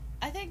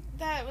 I think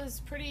that was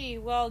pretty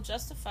well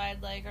justified,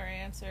 our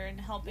answer in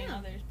helping Yeah.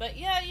 others. But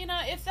yeah,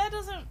 if that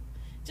doesn't,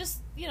 just,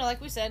 like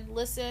we said,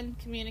 listen,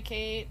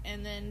 communicate,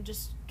 and then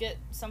just get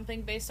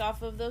something based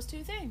off of those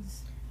 2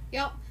 things.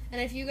 Yep. And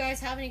if you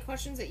guys have any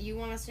questions that you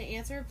want us to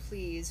answer,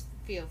 please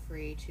feel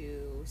free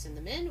to send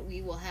them in.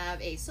 We will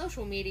have a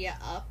social media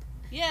up.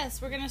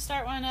 Yes, we're going to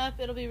start one up.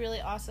 It'll be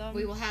really awesome.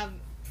 We will have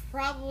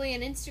probably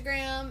an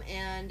Instagram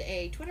and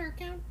a Twitter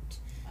account.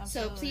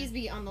 Absolutely. So please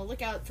be on the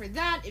lookout for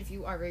that if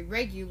you are a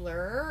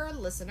regular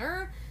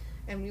listener.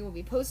 And we will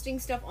be posting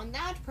stuff on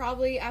that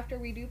probably after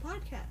we do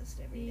podcast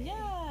every day.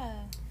 Yeah.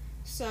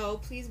 So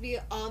please be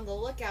on the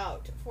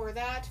lookout for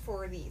that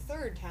for the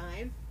 3rd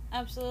time.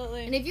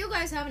 Absolutely. And if you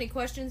guys have any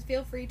questions,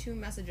 feel free to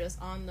message us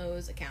on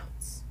those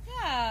accounts.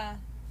 Yeah.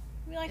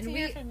 We like to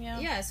hear from you.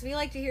 Yes, we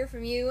like to hear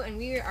from you, and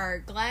we are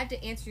glad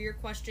to answer your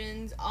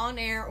questions on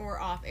air or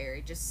off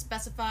air. Just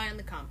specify in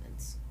the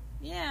comments.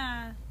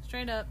 Yeah.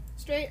 Straight up.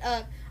 Straight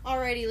up.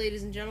 Alrighty,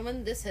 ladies and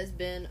gentlemen, this has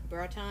been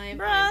Bra Time.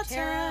 Bra I'm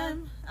Tara,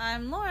 time.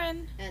 I'm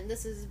Lauren. and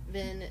this has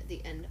been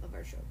the end of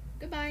our show.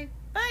 Goodbye.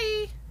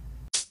 Bye.